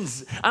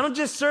inclinations. I don't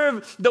just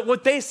serve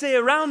what they say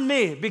around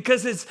me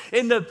because it's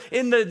in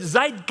the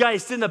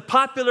zeitgeist, in the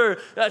popular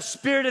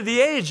spirit of the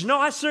age. No,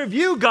 I serve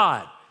you,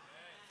 God.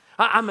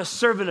 I'm a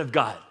servant of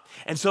God.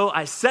 And so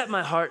I set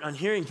my heart on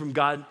hearing from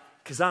God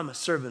because I'm a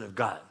servant of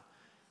God.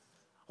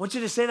 I want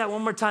you to say that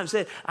one more time.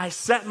 Say it. I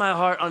set my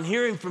heart on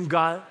hearing from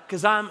God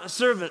because I'm a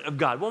servant of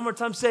God. One more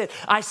time. Say it.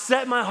 I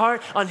set my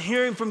heart on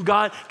hearing from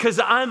God because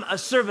I'm a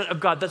servant of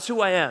God. That's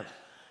who I am.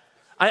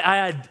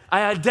 I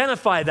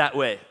identify that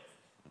way.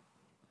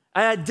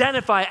 I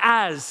identify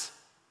as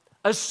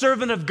a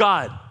servant of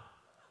God.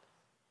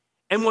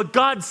 And what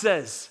God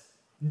says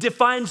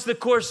defines the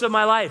course of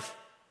my life.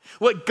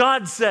 What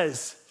God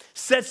says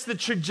sets the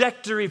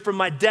trajectory for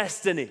my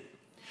destiny.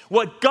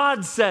 What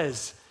God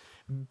says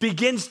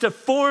begins to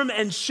form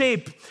and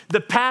shape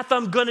the path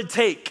I'm gonna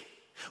take.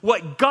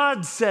 What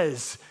God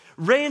says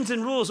reigns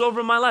and rules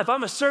over my life.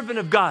 I'm a servant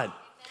of God.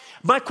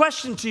 My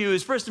question to you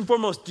is, first and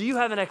foremost, do you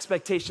have an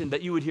expectation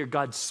that you would hear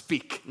God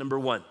speak? Number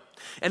one.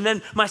 And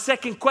then my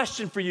second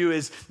question for you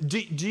is, do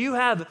you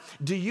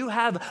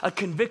have a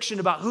conviction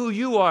about who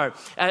you are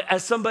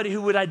as somebody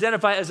who would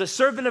identify as a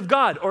servant of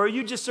God, or are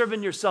you just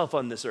serving yourself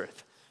on this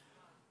earth?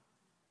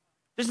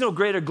 There's no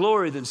greater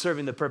glory than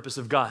serving the purpose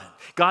of God.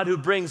 God who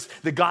brings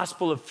the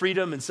gospel of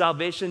freedom and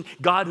salvation.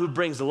 God who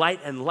brings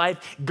light and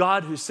life.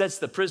 God who sets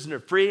the prisoner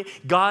free.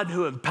 God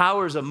who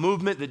empowers a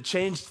movement that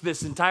changed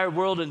this entire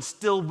world and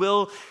still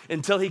will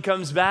until he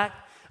comes back.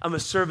 I'm a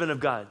servant of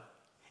God.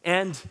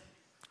 And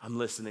I'm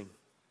listening.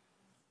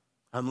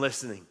 I'm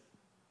listening.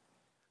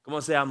 Come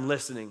on, say, I'm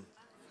listening.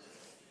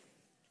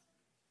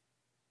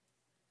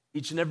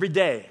 Each and every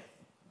day,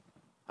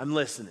 I'm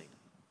listening.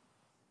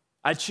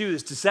 I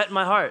choose to set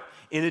my heart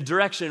in a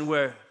direction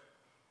where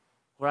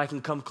I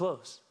can come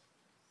close.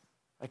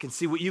 I can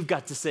see what you've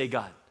got to say,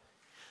 God.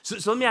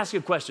 So let me ask you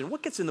a question.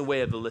 What gets in the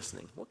way of the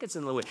listening? What gets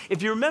in the way?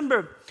 If you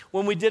remember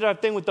when we did our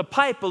thing with the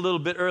pipe a little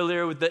bit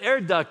earlier with the air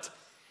duct,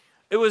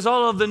 it was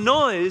all of the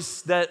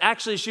noise that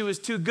actually she was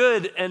too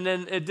good and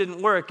then it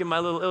didn't work in my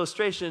little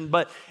illustration.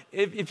 But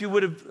if you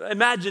would have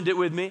imagined it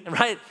with me,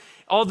 right?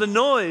 All the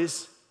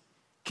noise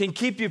can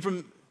keep you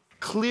from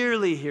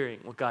clearly hearing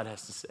what God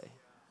has to say.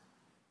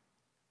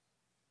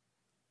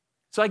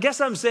 So I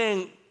guess I'm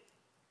saying,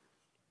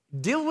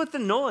 deal with the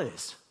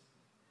noise.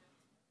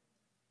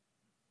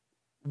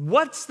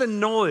 What's the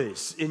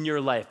noise in your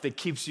life that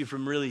keeps you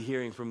from really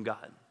hearing from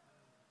God?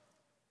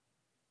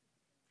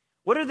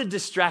 What are the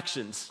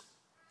distractions?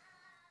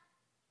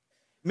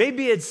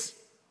 Maybe it's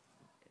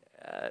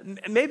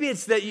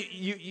that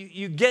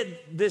you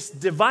get this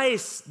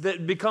device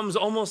that becomes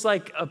almost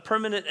like a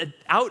permanent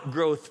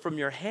outgrowth from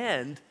your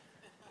hand,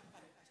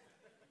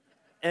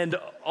 and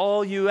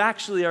all you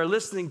actually are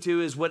listening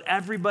to is what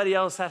everybody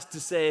else has to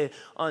say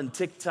on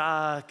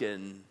TikTok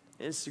and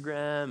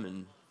Instagram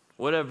and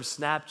whatever,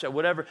 Snapchat,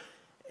 whatever.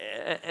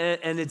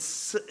 And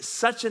it's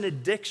such an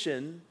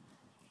addiction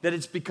that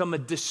it's become a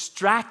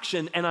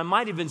distraction, and I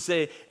might even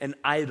say an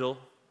idol,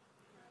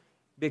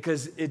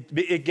 because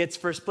it gets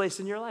first place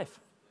in your life.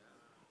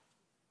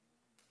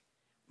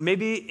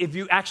 Maybe if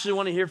you actually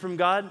want to hear from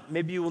God,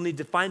 maybe you will need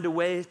to find a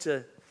way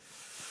to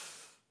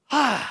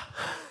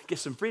get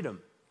some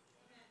freedom.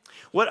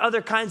 What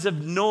other kinds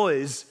of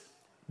noise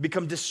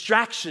become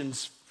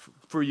distractions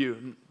for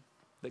you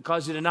that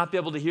cause you to not be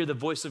able to hear the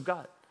voice of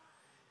God?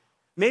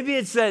 Maybe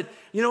it's that,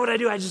 you know what I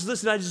do? I just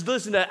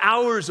listen to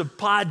hours of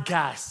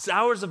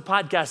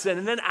podcasts,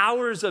 and then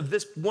hours of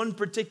this one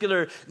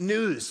particular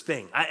news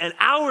thing, and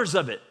hours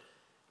of it.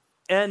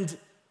 And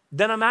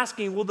then I'm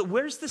asking, well,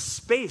 where's the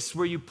space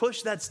where you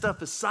push that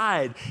stuff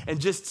aside and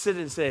just sit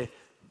and say,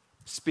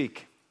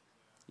 speak,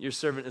 your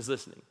servant is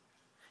listening?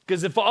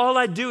 Because if all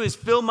I do is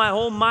fill my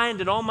whole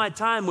mind and all my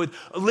time with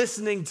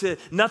listening to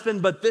nothing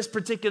but this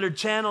particular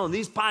channel and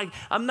these podcasts,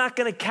 I'm not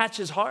going to catch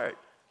his heart.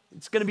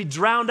 It's going to be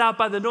drowned out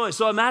by the noise.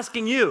 So I'm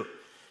asking you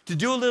to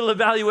do a little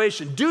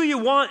evaluation. Do you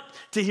want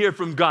to hear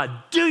from God?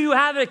 Do you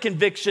have a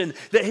conviction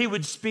that he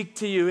would speak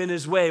to you in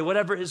his way,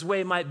 whatever his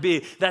way might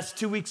be? That's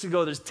 2 weeks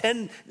ago. There's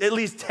at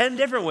least 10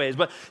 different ways.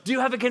 But do you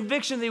have a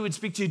conviction that he would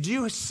speak to you? Do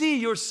you see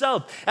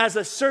yourself as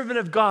a servant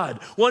of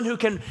God, one who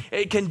can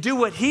do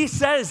what he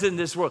says in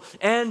this world?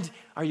 And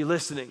are you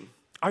listening?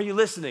 Are you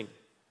listening?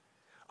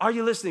 Are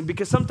you listening?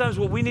 Because sometimes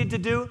what we need to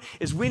do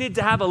is we need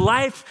to have a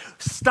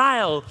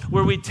lifestyle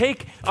where we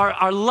take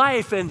our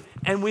life and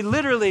we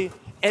literally,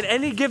 at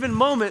any given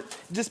moment,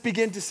 just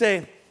begin to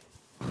say,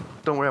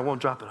 don't worry, I won't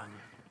drop it on you.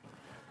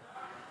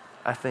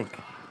 I think,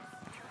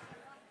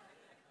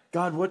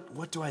 God,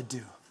 what do I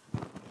do?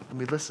 And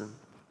we listen.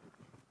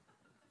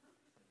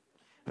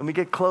 And we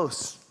get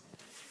close.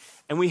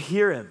 And we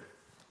hear him.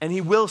 And he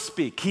will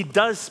speak. He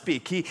does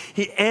speak.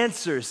 He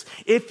answers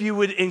if you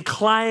would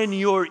incline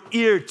your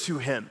ear to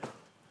him.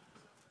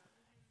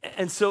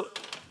 And so,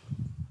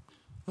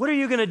 what are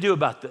you going to do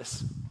about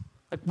this?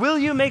 Like, will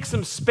you make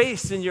some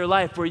space in your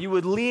life where you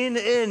would lean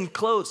in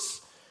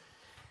close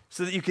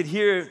so that you could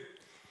hear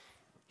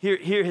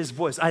his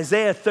voice?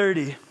 Isaiah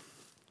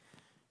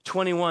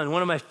 30:21,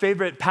 one of my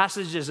favorite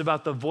passages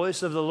about the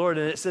voice of the Lord.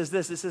 And it says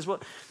this, it says, well,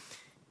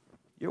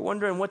 you're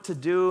wondering what to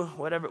do,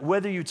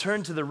 whether you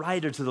turn to the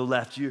right or to the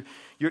left, your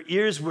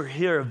ears will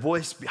hear a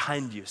voice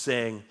behind you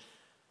saying,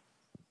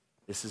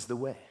 this is the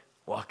way,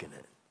 walk in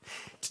it.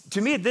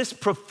 To me, this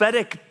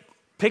prophetic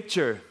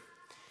picture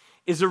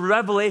is a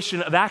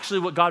revelation of actually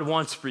what God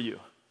wants for you.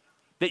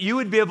 That you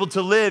would be able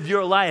to live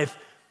your life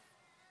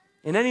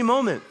in any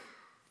moment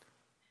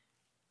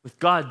with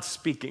God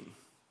speaking,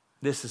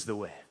 this is the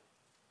way.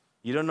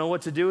 You don't know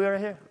what to do right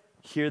here?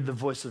 Hear the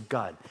voice of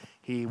God.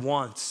 He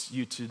wants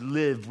you to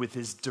live with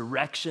his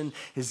direction,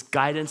 his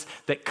guidance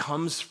that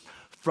comes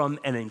from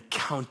an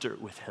encounter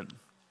with him.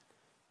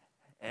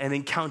 An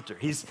encounter.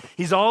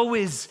 He's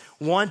always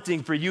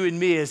wanting for you and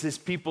me as his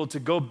people to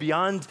go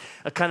beyond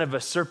a kind of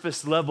a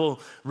surface level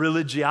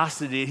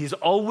religiosity. He's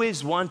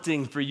always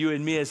wanting for you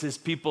and me as his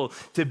people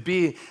to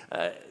be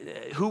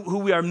who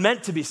we are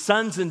meant to be,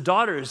 sons and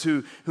daughters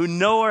who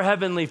know our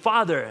Heavenly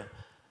Father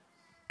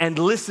and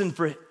listen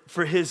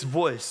for his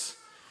voice.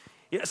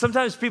 Yeah,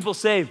 sometimes people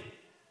say,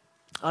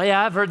 oh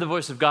yeah, I've heard the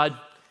voice of God.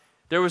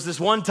 There was this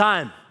one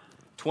time,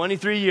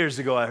 23 years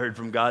ago, I heard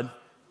from God.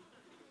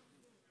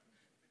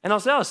 And I'll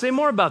say, oh, say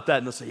more about that.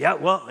 And they'll say, yeah,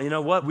 well, you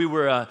know what? We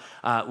were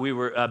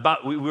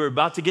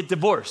about to get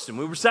divorced, and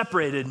we were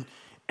separated,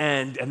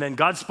 and then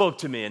God spoke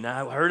to me, and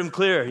I heard him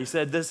clear. He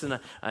said this, and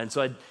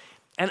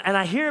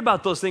I hear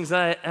about those things,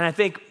 and I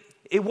think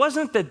it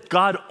wasn't that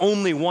God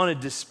only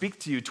wanted to speak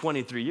to you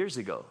 23 years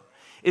ago.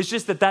 It's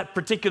just that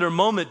particular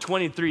moment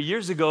 23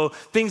 years ago,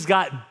 things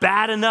got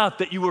bad enough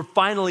that you were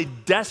finally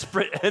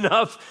desperate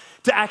enough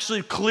to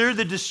actually clear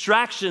the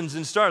distractions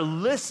and start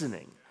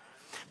listening.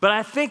 But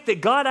I think that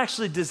God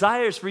actually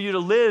desires for you to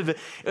live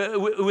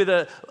with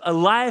a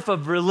life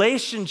of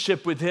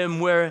relationship with him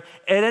where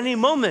at any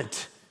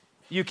moment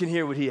you can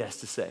hear what he has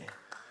to say.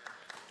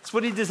 It's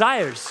what he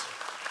desires.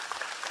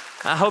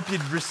 I hope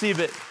you'd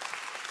receive it.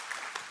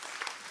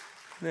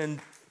 And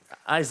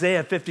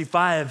Isaiah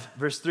 55,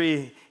 verse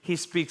 3, he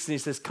speaks and he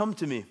says, come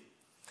to me.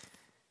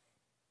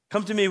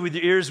 Come to me with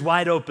your ears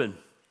wide open.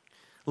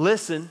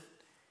 Listen,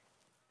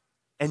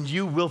 and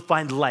you will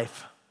find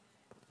life.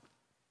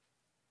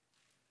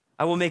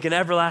 I will make an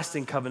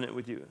everlasting covenant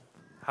with you.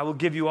 I will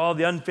give you all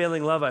the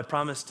unfailing love I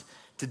promised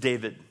to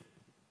David.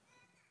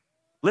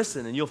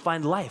 Listen and you'll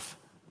find life.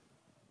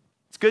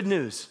 It's good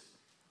news.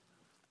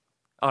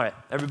 All right,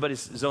 everybody's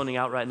zoning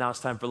out right now. It's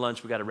time for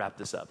lunch. We got to wrap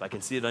this up. I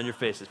can see it on your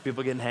faces.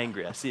 People getting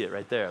hangry. I see it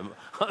right there. I'm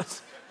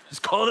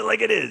just calling it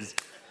like it is.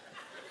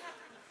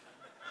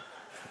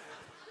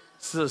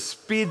 So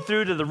speed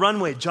through to the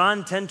runway.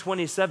 John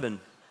 10:27.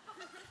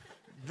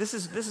 This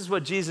is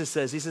what Jesus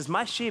says. He says,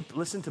 my sheep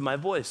listen to my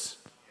voice.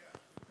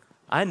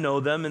 I know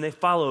them and they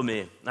follow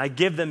me. I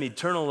give them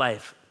eternal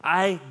life.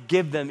 I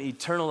give them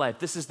eternal life.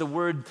 This is the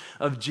word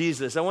of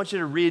Jesus. I want you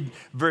to read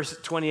verse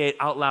 28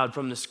 out loud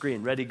from the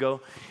screen. Ready,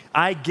 go?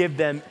 I give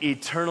them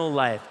eternal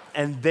life,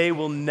 and they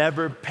will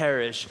never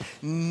perish.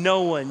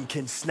 No one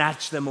can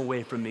snatch them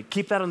away from me.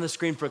 Keep that on the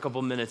screen for a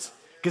couple minutes,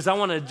 because I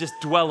want to just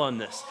dwell on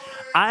this.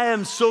 I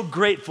am so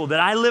grateful that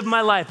I live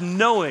my life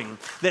knowing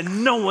that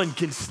no one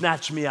can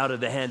snatch me out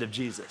of the hand of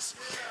Jesus.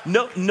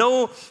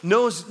 No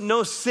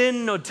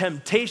sin, no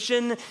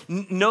temptation,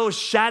 no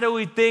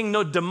shadowy thing,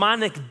 no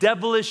demonic,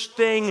 devilish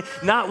thing,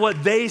 not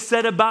what they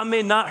said about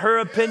me, not her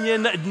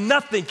opinion.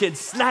 Nothing can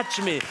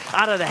snatch me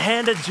out of the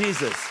hand of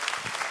Jesus.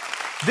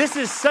 This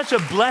is such a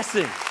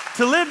blessing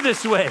to live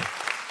this way.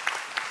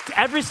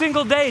 Every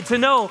single day to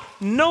know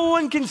no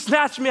one can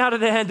snatch me out of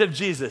the hand of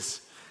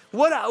Jesus.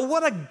 What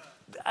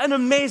an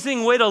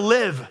amazing way to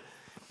live.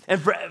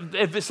 And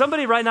if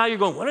somebody right now, you're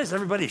going, what is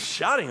everybody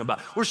shouting about?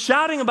 We're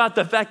shouting about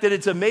the fact that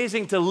it's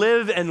amazing to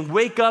live and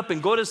wake up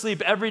and go to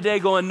sleep every day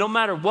going, no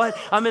matter what,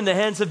 I'm in the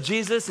hands of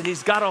Jesus and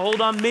he's got a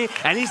hold on me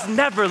and he's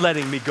never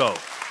letting me go.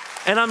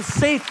 And I'm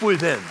safe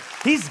with him.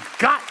 He's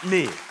got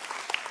me.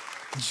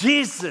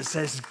 Jesus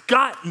has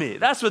got me.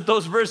 That's what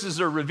those verses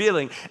are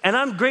revealing. And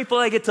I'm grateful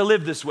I get to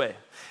live this way.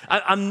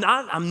 I'm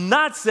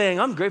not saying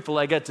I'm grateful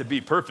I get to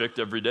be perfect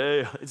every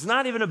day. It's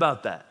not even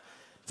about that.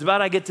 It's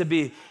about I get to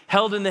be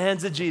held in the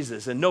hands of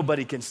Jesus and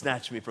nobody can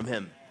snatch me from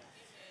him.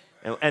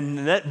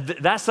 And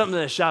that's something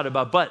to shout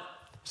about. But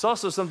it's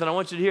also something I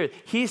want you to hear.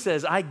 He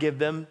says, I give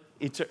them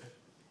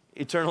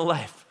eternal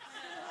life.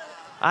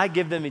 I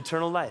give them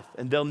eternal life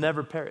and they'll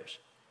never perish.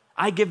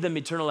 I give them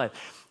eternal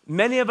life.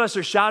 Many of us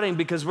are shouting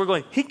because we're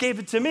going, he gave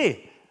it to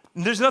me.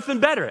 There's nothing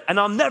better, and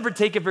I'll never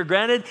take it for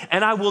granted,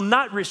 and I will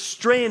not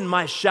restrain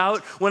my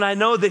shout when I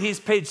know that he's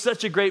paid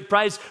such a great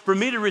price for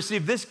me to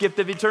receive this gift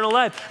of eternal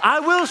life.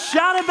 I will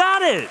shout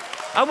about it.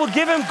 I will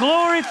give him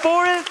glory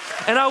for it,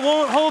 and I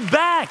won't hold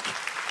back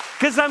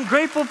because I'm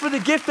grateful for the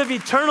gift of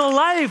eternal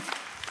life.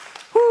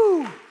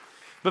 Whew.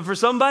 But for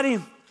somebody,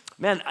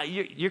 man,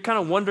 you're kind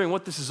of wondering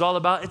what this is all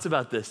about. It's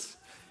about this.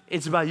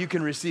 It's about you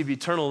can receive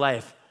eternal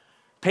life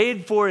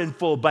paid for in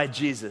full by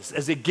Jesus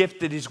as a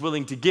gift that he's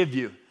willing to give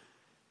you.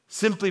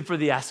 Simply for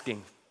the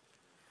asking.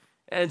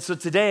 And so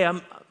today,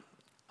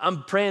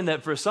 I'm praying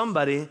that for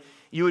somebody,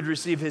 you would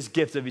receive his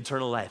gift of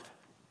eternal life.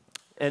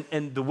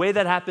 And the way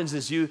that happens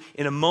is you,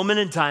 in a moment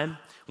in time,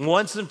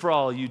 once and for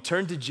all, you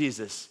turn to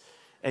Jesus,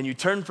 and you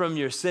turn from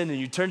your sin, and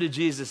you turn to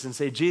Jesus and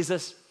say,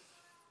 Jesus,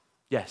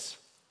 yes.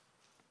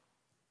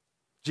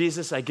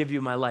 Jesus, I give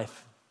you my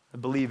life. I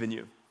believe in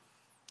you.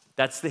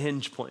 That's the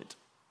hinge point.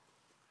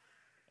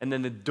 And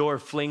then the door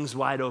flings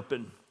wide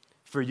open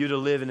for you to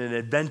live in an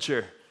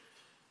adventure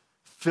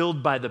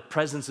filled by the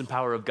presence and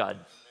power of God.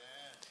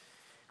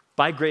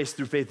 By grace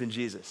through faith in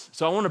Jesus.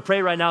 So I want to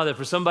pray right now that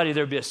for somebody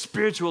there would be a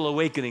spiritual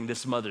awakening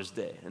this Mother's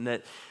Day. And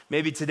that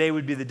maybe today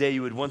would be the day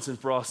you would once and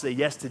for all say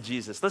yes to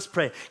Jesus. Let's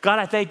pray. God,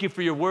 I thank you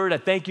for your word. I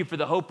thank you for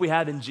the hope we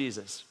have in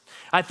Jesus.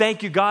 I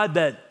thank you, God,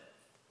 that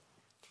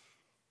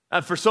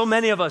for so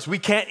many of us, we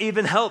can't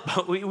even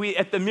help. We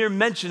at the mere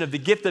mention of the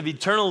gift of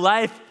eternal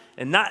life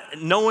and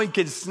no one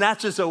can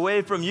snatch us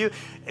away from you,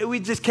 we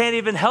just can't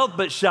even help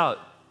but shout.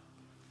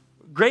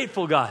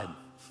 Grateful God.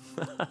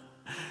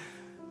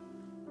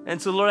 And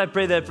so, Lord, I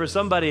pray that for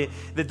somebody,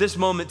 that this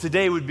moment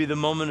today would be the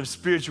moment of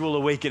spiritual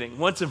awakening,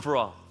 once and for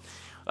all.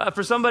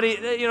 For somebody,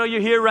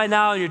 you're here right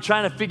now and you're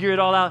trying to figure it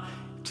all out,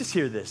 just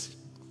hear this.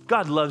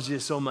 God loves you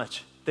so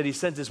much that he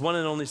sent his one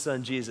and only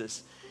son,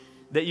 Jesus,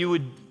 that you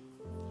would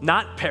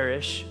not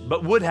perish,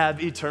 but would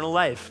have eternal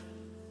life.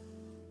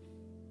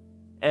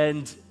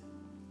 And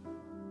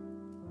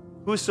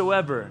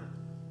whosoever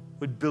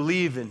would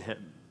believe in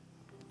him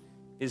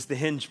is the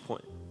hinge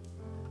point.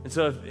 And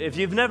so if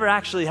you've never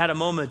actually had a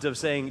moment of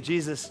saying,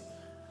 Jesus,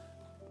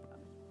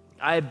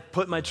 I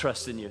put my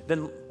trust in you,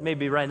 then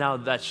maybe right now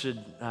that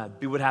should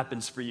be what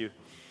happens for you.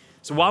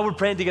 So while we're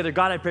praying together,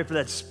 God, I pray for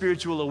that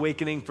spiritual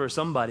awakening for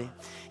somebody.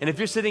 And if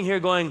you're sitting here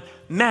going,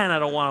 man, I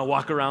don't want to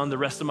walk around the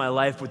rest of my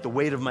life with the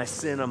weight of my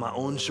sin on my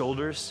own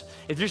shoulders.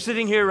 If you're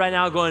sitting here right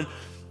now going,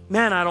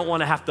 man, I don't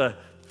want to have to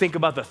think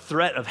about the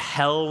threat of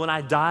hell when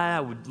I die.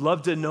 I would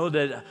love to know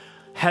that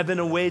heaven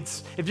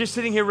awaits. If you're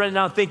sitting here right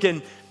now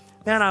thinking,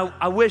 man,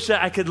 I wish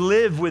I could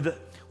live with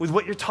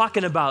what you're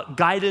talking about,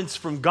 guidance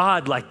from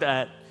God like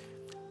that.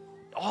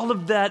 All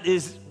of that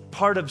is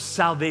part of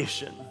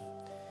salvation.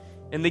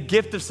 And the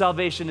gift of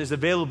salvation is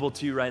available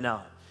to you right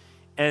now.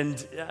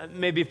 And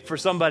maybe for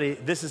somebody,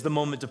 this is the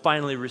moment to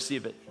finally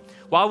receive it.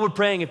 While we're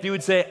praying, if you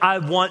would say, I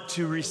want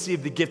to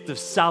receive the gift of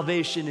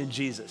salvation in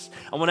Jesus.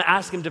 I want to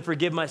ask him to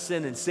forgive my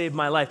sin and save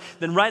my life.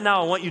 Then right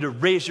now, I want you to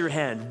raise your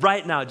hand.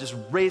 Right now, just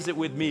raise it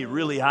with me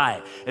really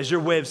high as your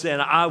way of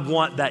saying, I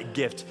want that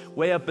gift.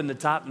 Way up in the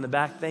top in the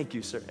back. Thank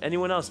you, sir.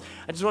 Anyone else?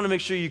 I just want to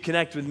make sure you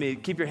connect with me.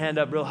 Keep your hand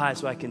up real high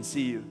so I can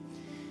see you.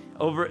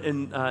 Over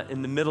in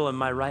the middle on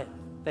my right.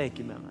 Thank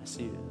you, ma'am. I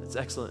see you. That's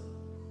excellent.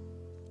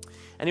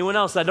 Anyone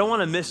else? I don't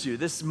want to miss you.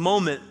 This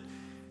moment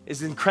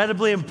is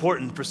incredibly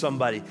important for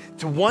somebody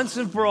to once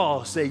and for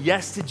all say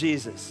yes to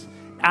Jesus.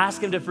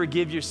 Ask him to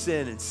forgive your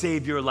sin and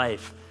save your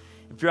life.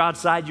 If you're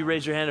outside, you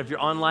raise your hand. If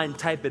you're online,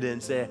 type it in.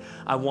 Say,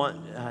 I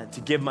want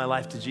to give my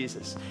life to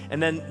Jesus.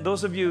 And then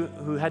those of you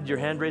who had your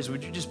hand raised,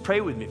 would you just pray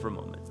with me for a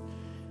moment?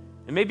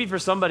 And maybe for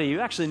somebody,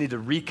 you actually need to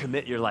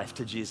recommit your life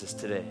to Jesus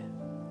today.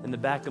 In the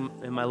back,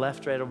 in my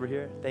left, right over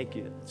here. Thank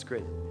you. That's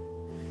great.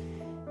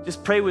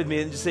 Just pray with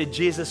me and just say,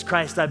 Jesus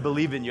Christ, I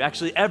believe in you.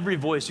 Actually, every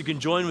voice, you can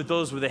join with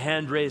those with a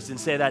hand raised and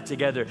say that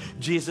together.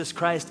 Jesus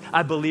Christ,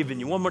 I believe in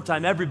you. One more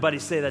time, everybody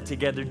say that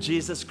together.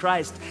 Jesus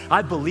Christ,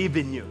 I believe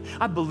in you.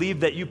 I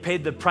believe that you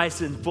paid the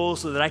price in full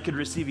so that I could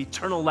receive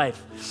eternal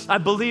life. I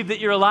believe that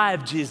you're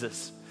alive,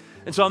 Jesus.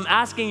 And so I'm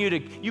asking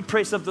you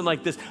pray something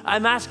like this.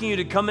 I'm asking you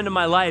to come into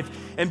my life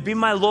and be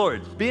my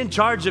Lord. Be in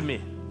charge of me.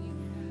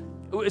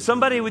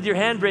 Somebody with your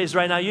hand raised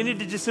right now, you need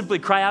to just simply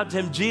cry out to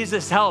him,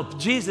 Jesus, help,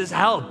 Jesus,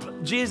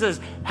 help, Jesus,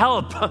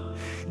 help,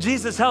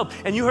 Jesus, help.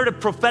 And you heard a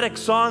prophetic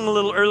song a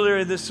little earlier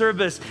in this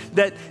service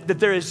that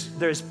there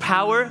is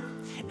power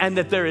and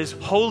that there is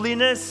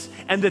holiness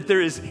and that there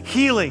is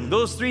healing.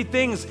 Those three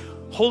things,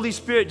 Holy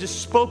Spirit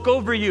just spoke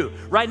over you.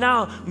 Right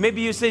now,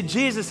 maybe you say,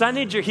 Jesus, I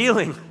need your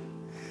healing.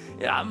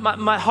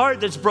 My heart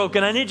that's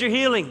broken, I need your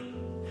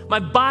healing. My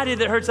body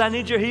that hurts, I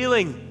need your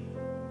healing.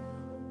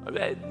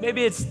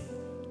 Maybe it's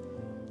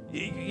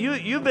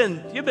You've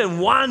been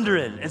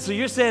wandering, and so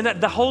you're saying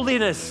that the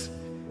holiness,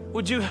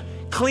 would you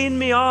clean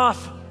me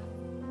off,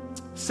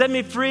 set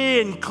me free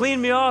and clean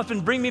me off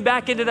and bring me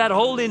back into that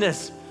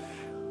holiness.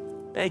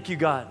 Thank you,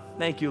 God.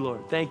 Thank you,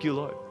 Lord. Thank you,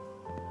 Lord.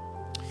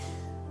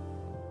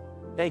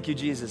 Thank you,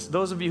 Jesus.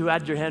 Those of you who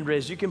had your hand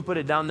raised, you can put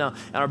it down now,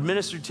 and our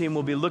ministry team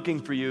will be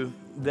looking for you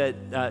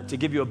to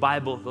give you a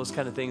Bible, those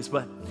kind of things.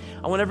 But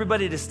I want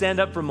everybody to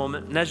stand up for a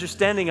moment, and as you're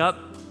standing up,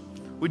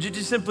 would you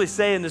just simply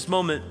say in this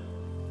moment,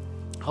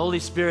 Holy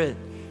Spirit,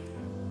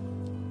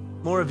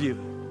 more of you.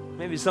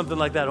 Maybe something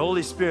like that.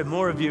 Holy Spirit,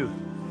 more of you.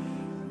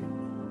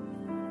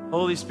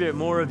 Holy Spirit,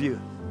 more of you.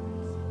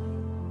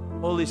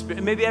 Holy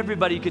Spirit. Maybe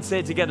everybody could say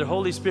it together.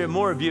 Holy Spirit,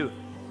 more of you.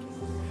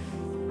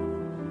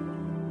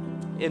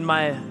 In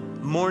my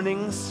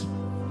mornings,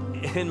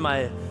 in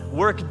my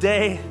work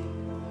day,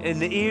 in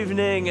the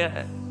evening,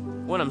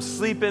 when I'm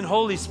sleeping,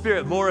 Holy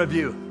Spirit, more of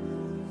you.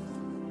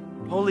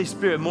 Holy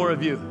Spirit, more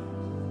of you.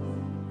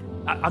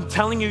 I'm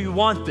telling you, you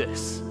want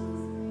this.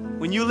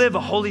 When you live a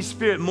Holy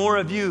Spirit, more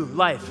of you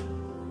life,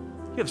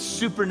 you have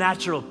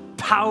supernatural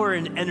power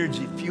and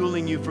energy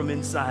fueling you from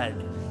inside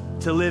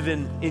to live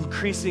in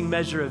increasing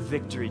measure of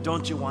victory.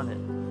 Don't you want it?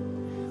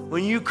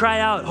 When you cry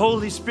out,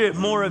 Holy Spirit,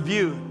 more of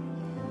you,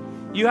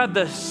 you have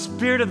the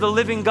Spirit of the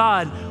living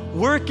God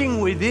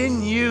working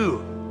within you.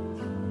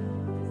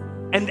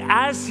 And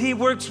as he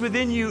works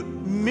within you,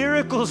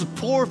 miracles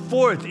pour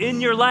forth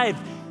in your life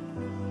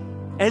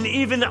and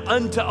even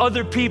unto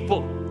other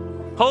people.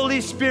 Holy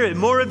Spirit,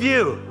 more of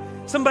you.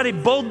 Somebody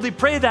boldly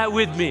pray that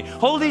with me.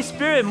 Holy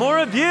Spirit, more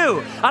of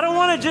you. I don't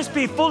want to just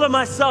be full of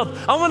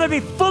myself. I want to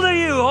be full of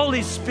you,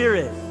 Holy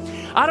Spirit.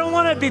 I don't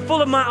want to be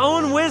full of my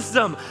own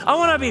wisdom. I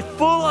want to be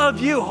full of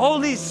you,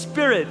 Holy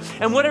Spirit.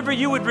 And whatever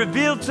you would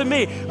reveal to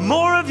me,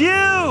 more of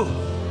you.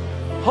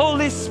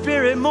 Holy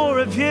Spirit, more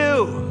of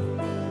you.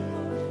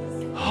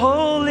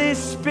 Holy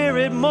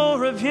Spirit,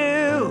 more of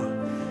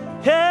you.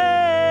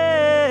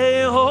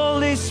 Hey,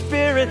 Holy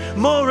Spirit,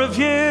 more of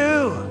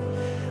you.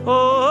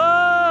 Oh,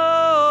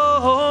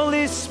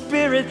 Holy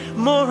Spirit,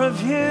 more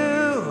of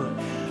you.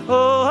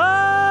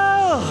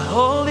 Oh,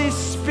 Holy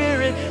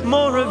Spirit,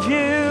 more of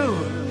you.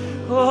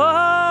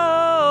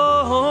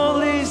 Oh,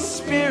 Holy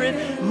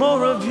Spirit,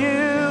 more of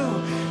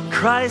you.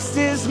 Christ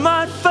is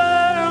my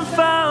firm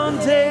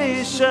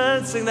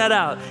foundation. Sing that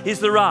out. He's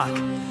the rock.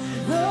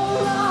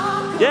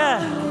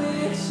 Yeah.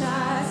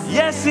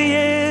 Yes, he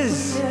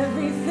is.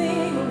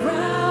 Everything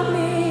around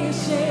me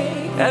is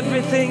shaking.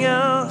 Everything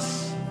else.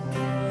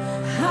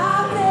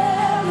 I've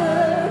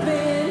never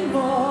been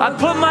more. I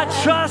put my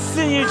trust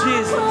in you,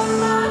 Jesus. I put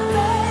my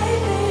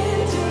faith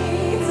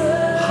in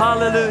Jesus.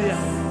 Hallelujah.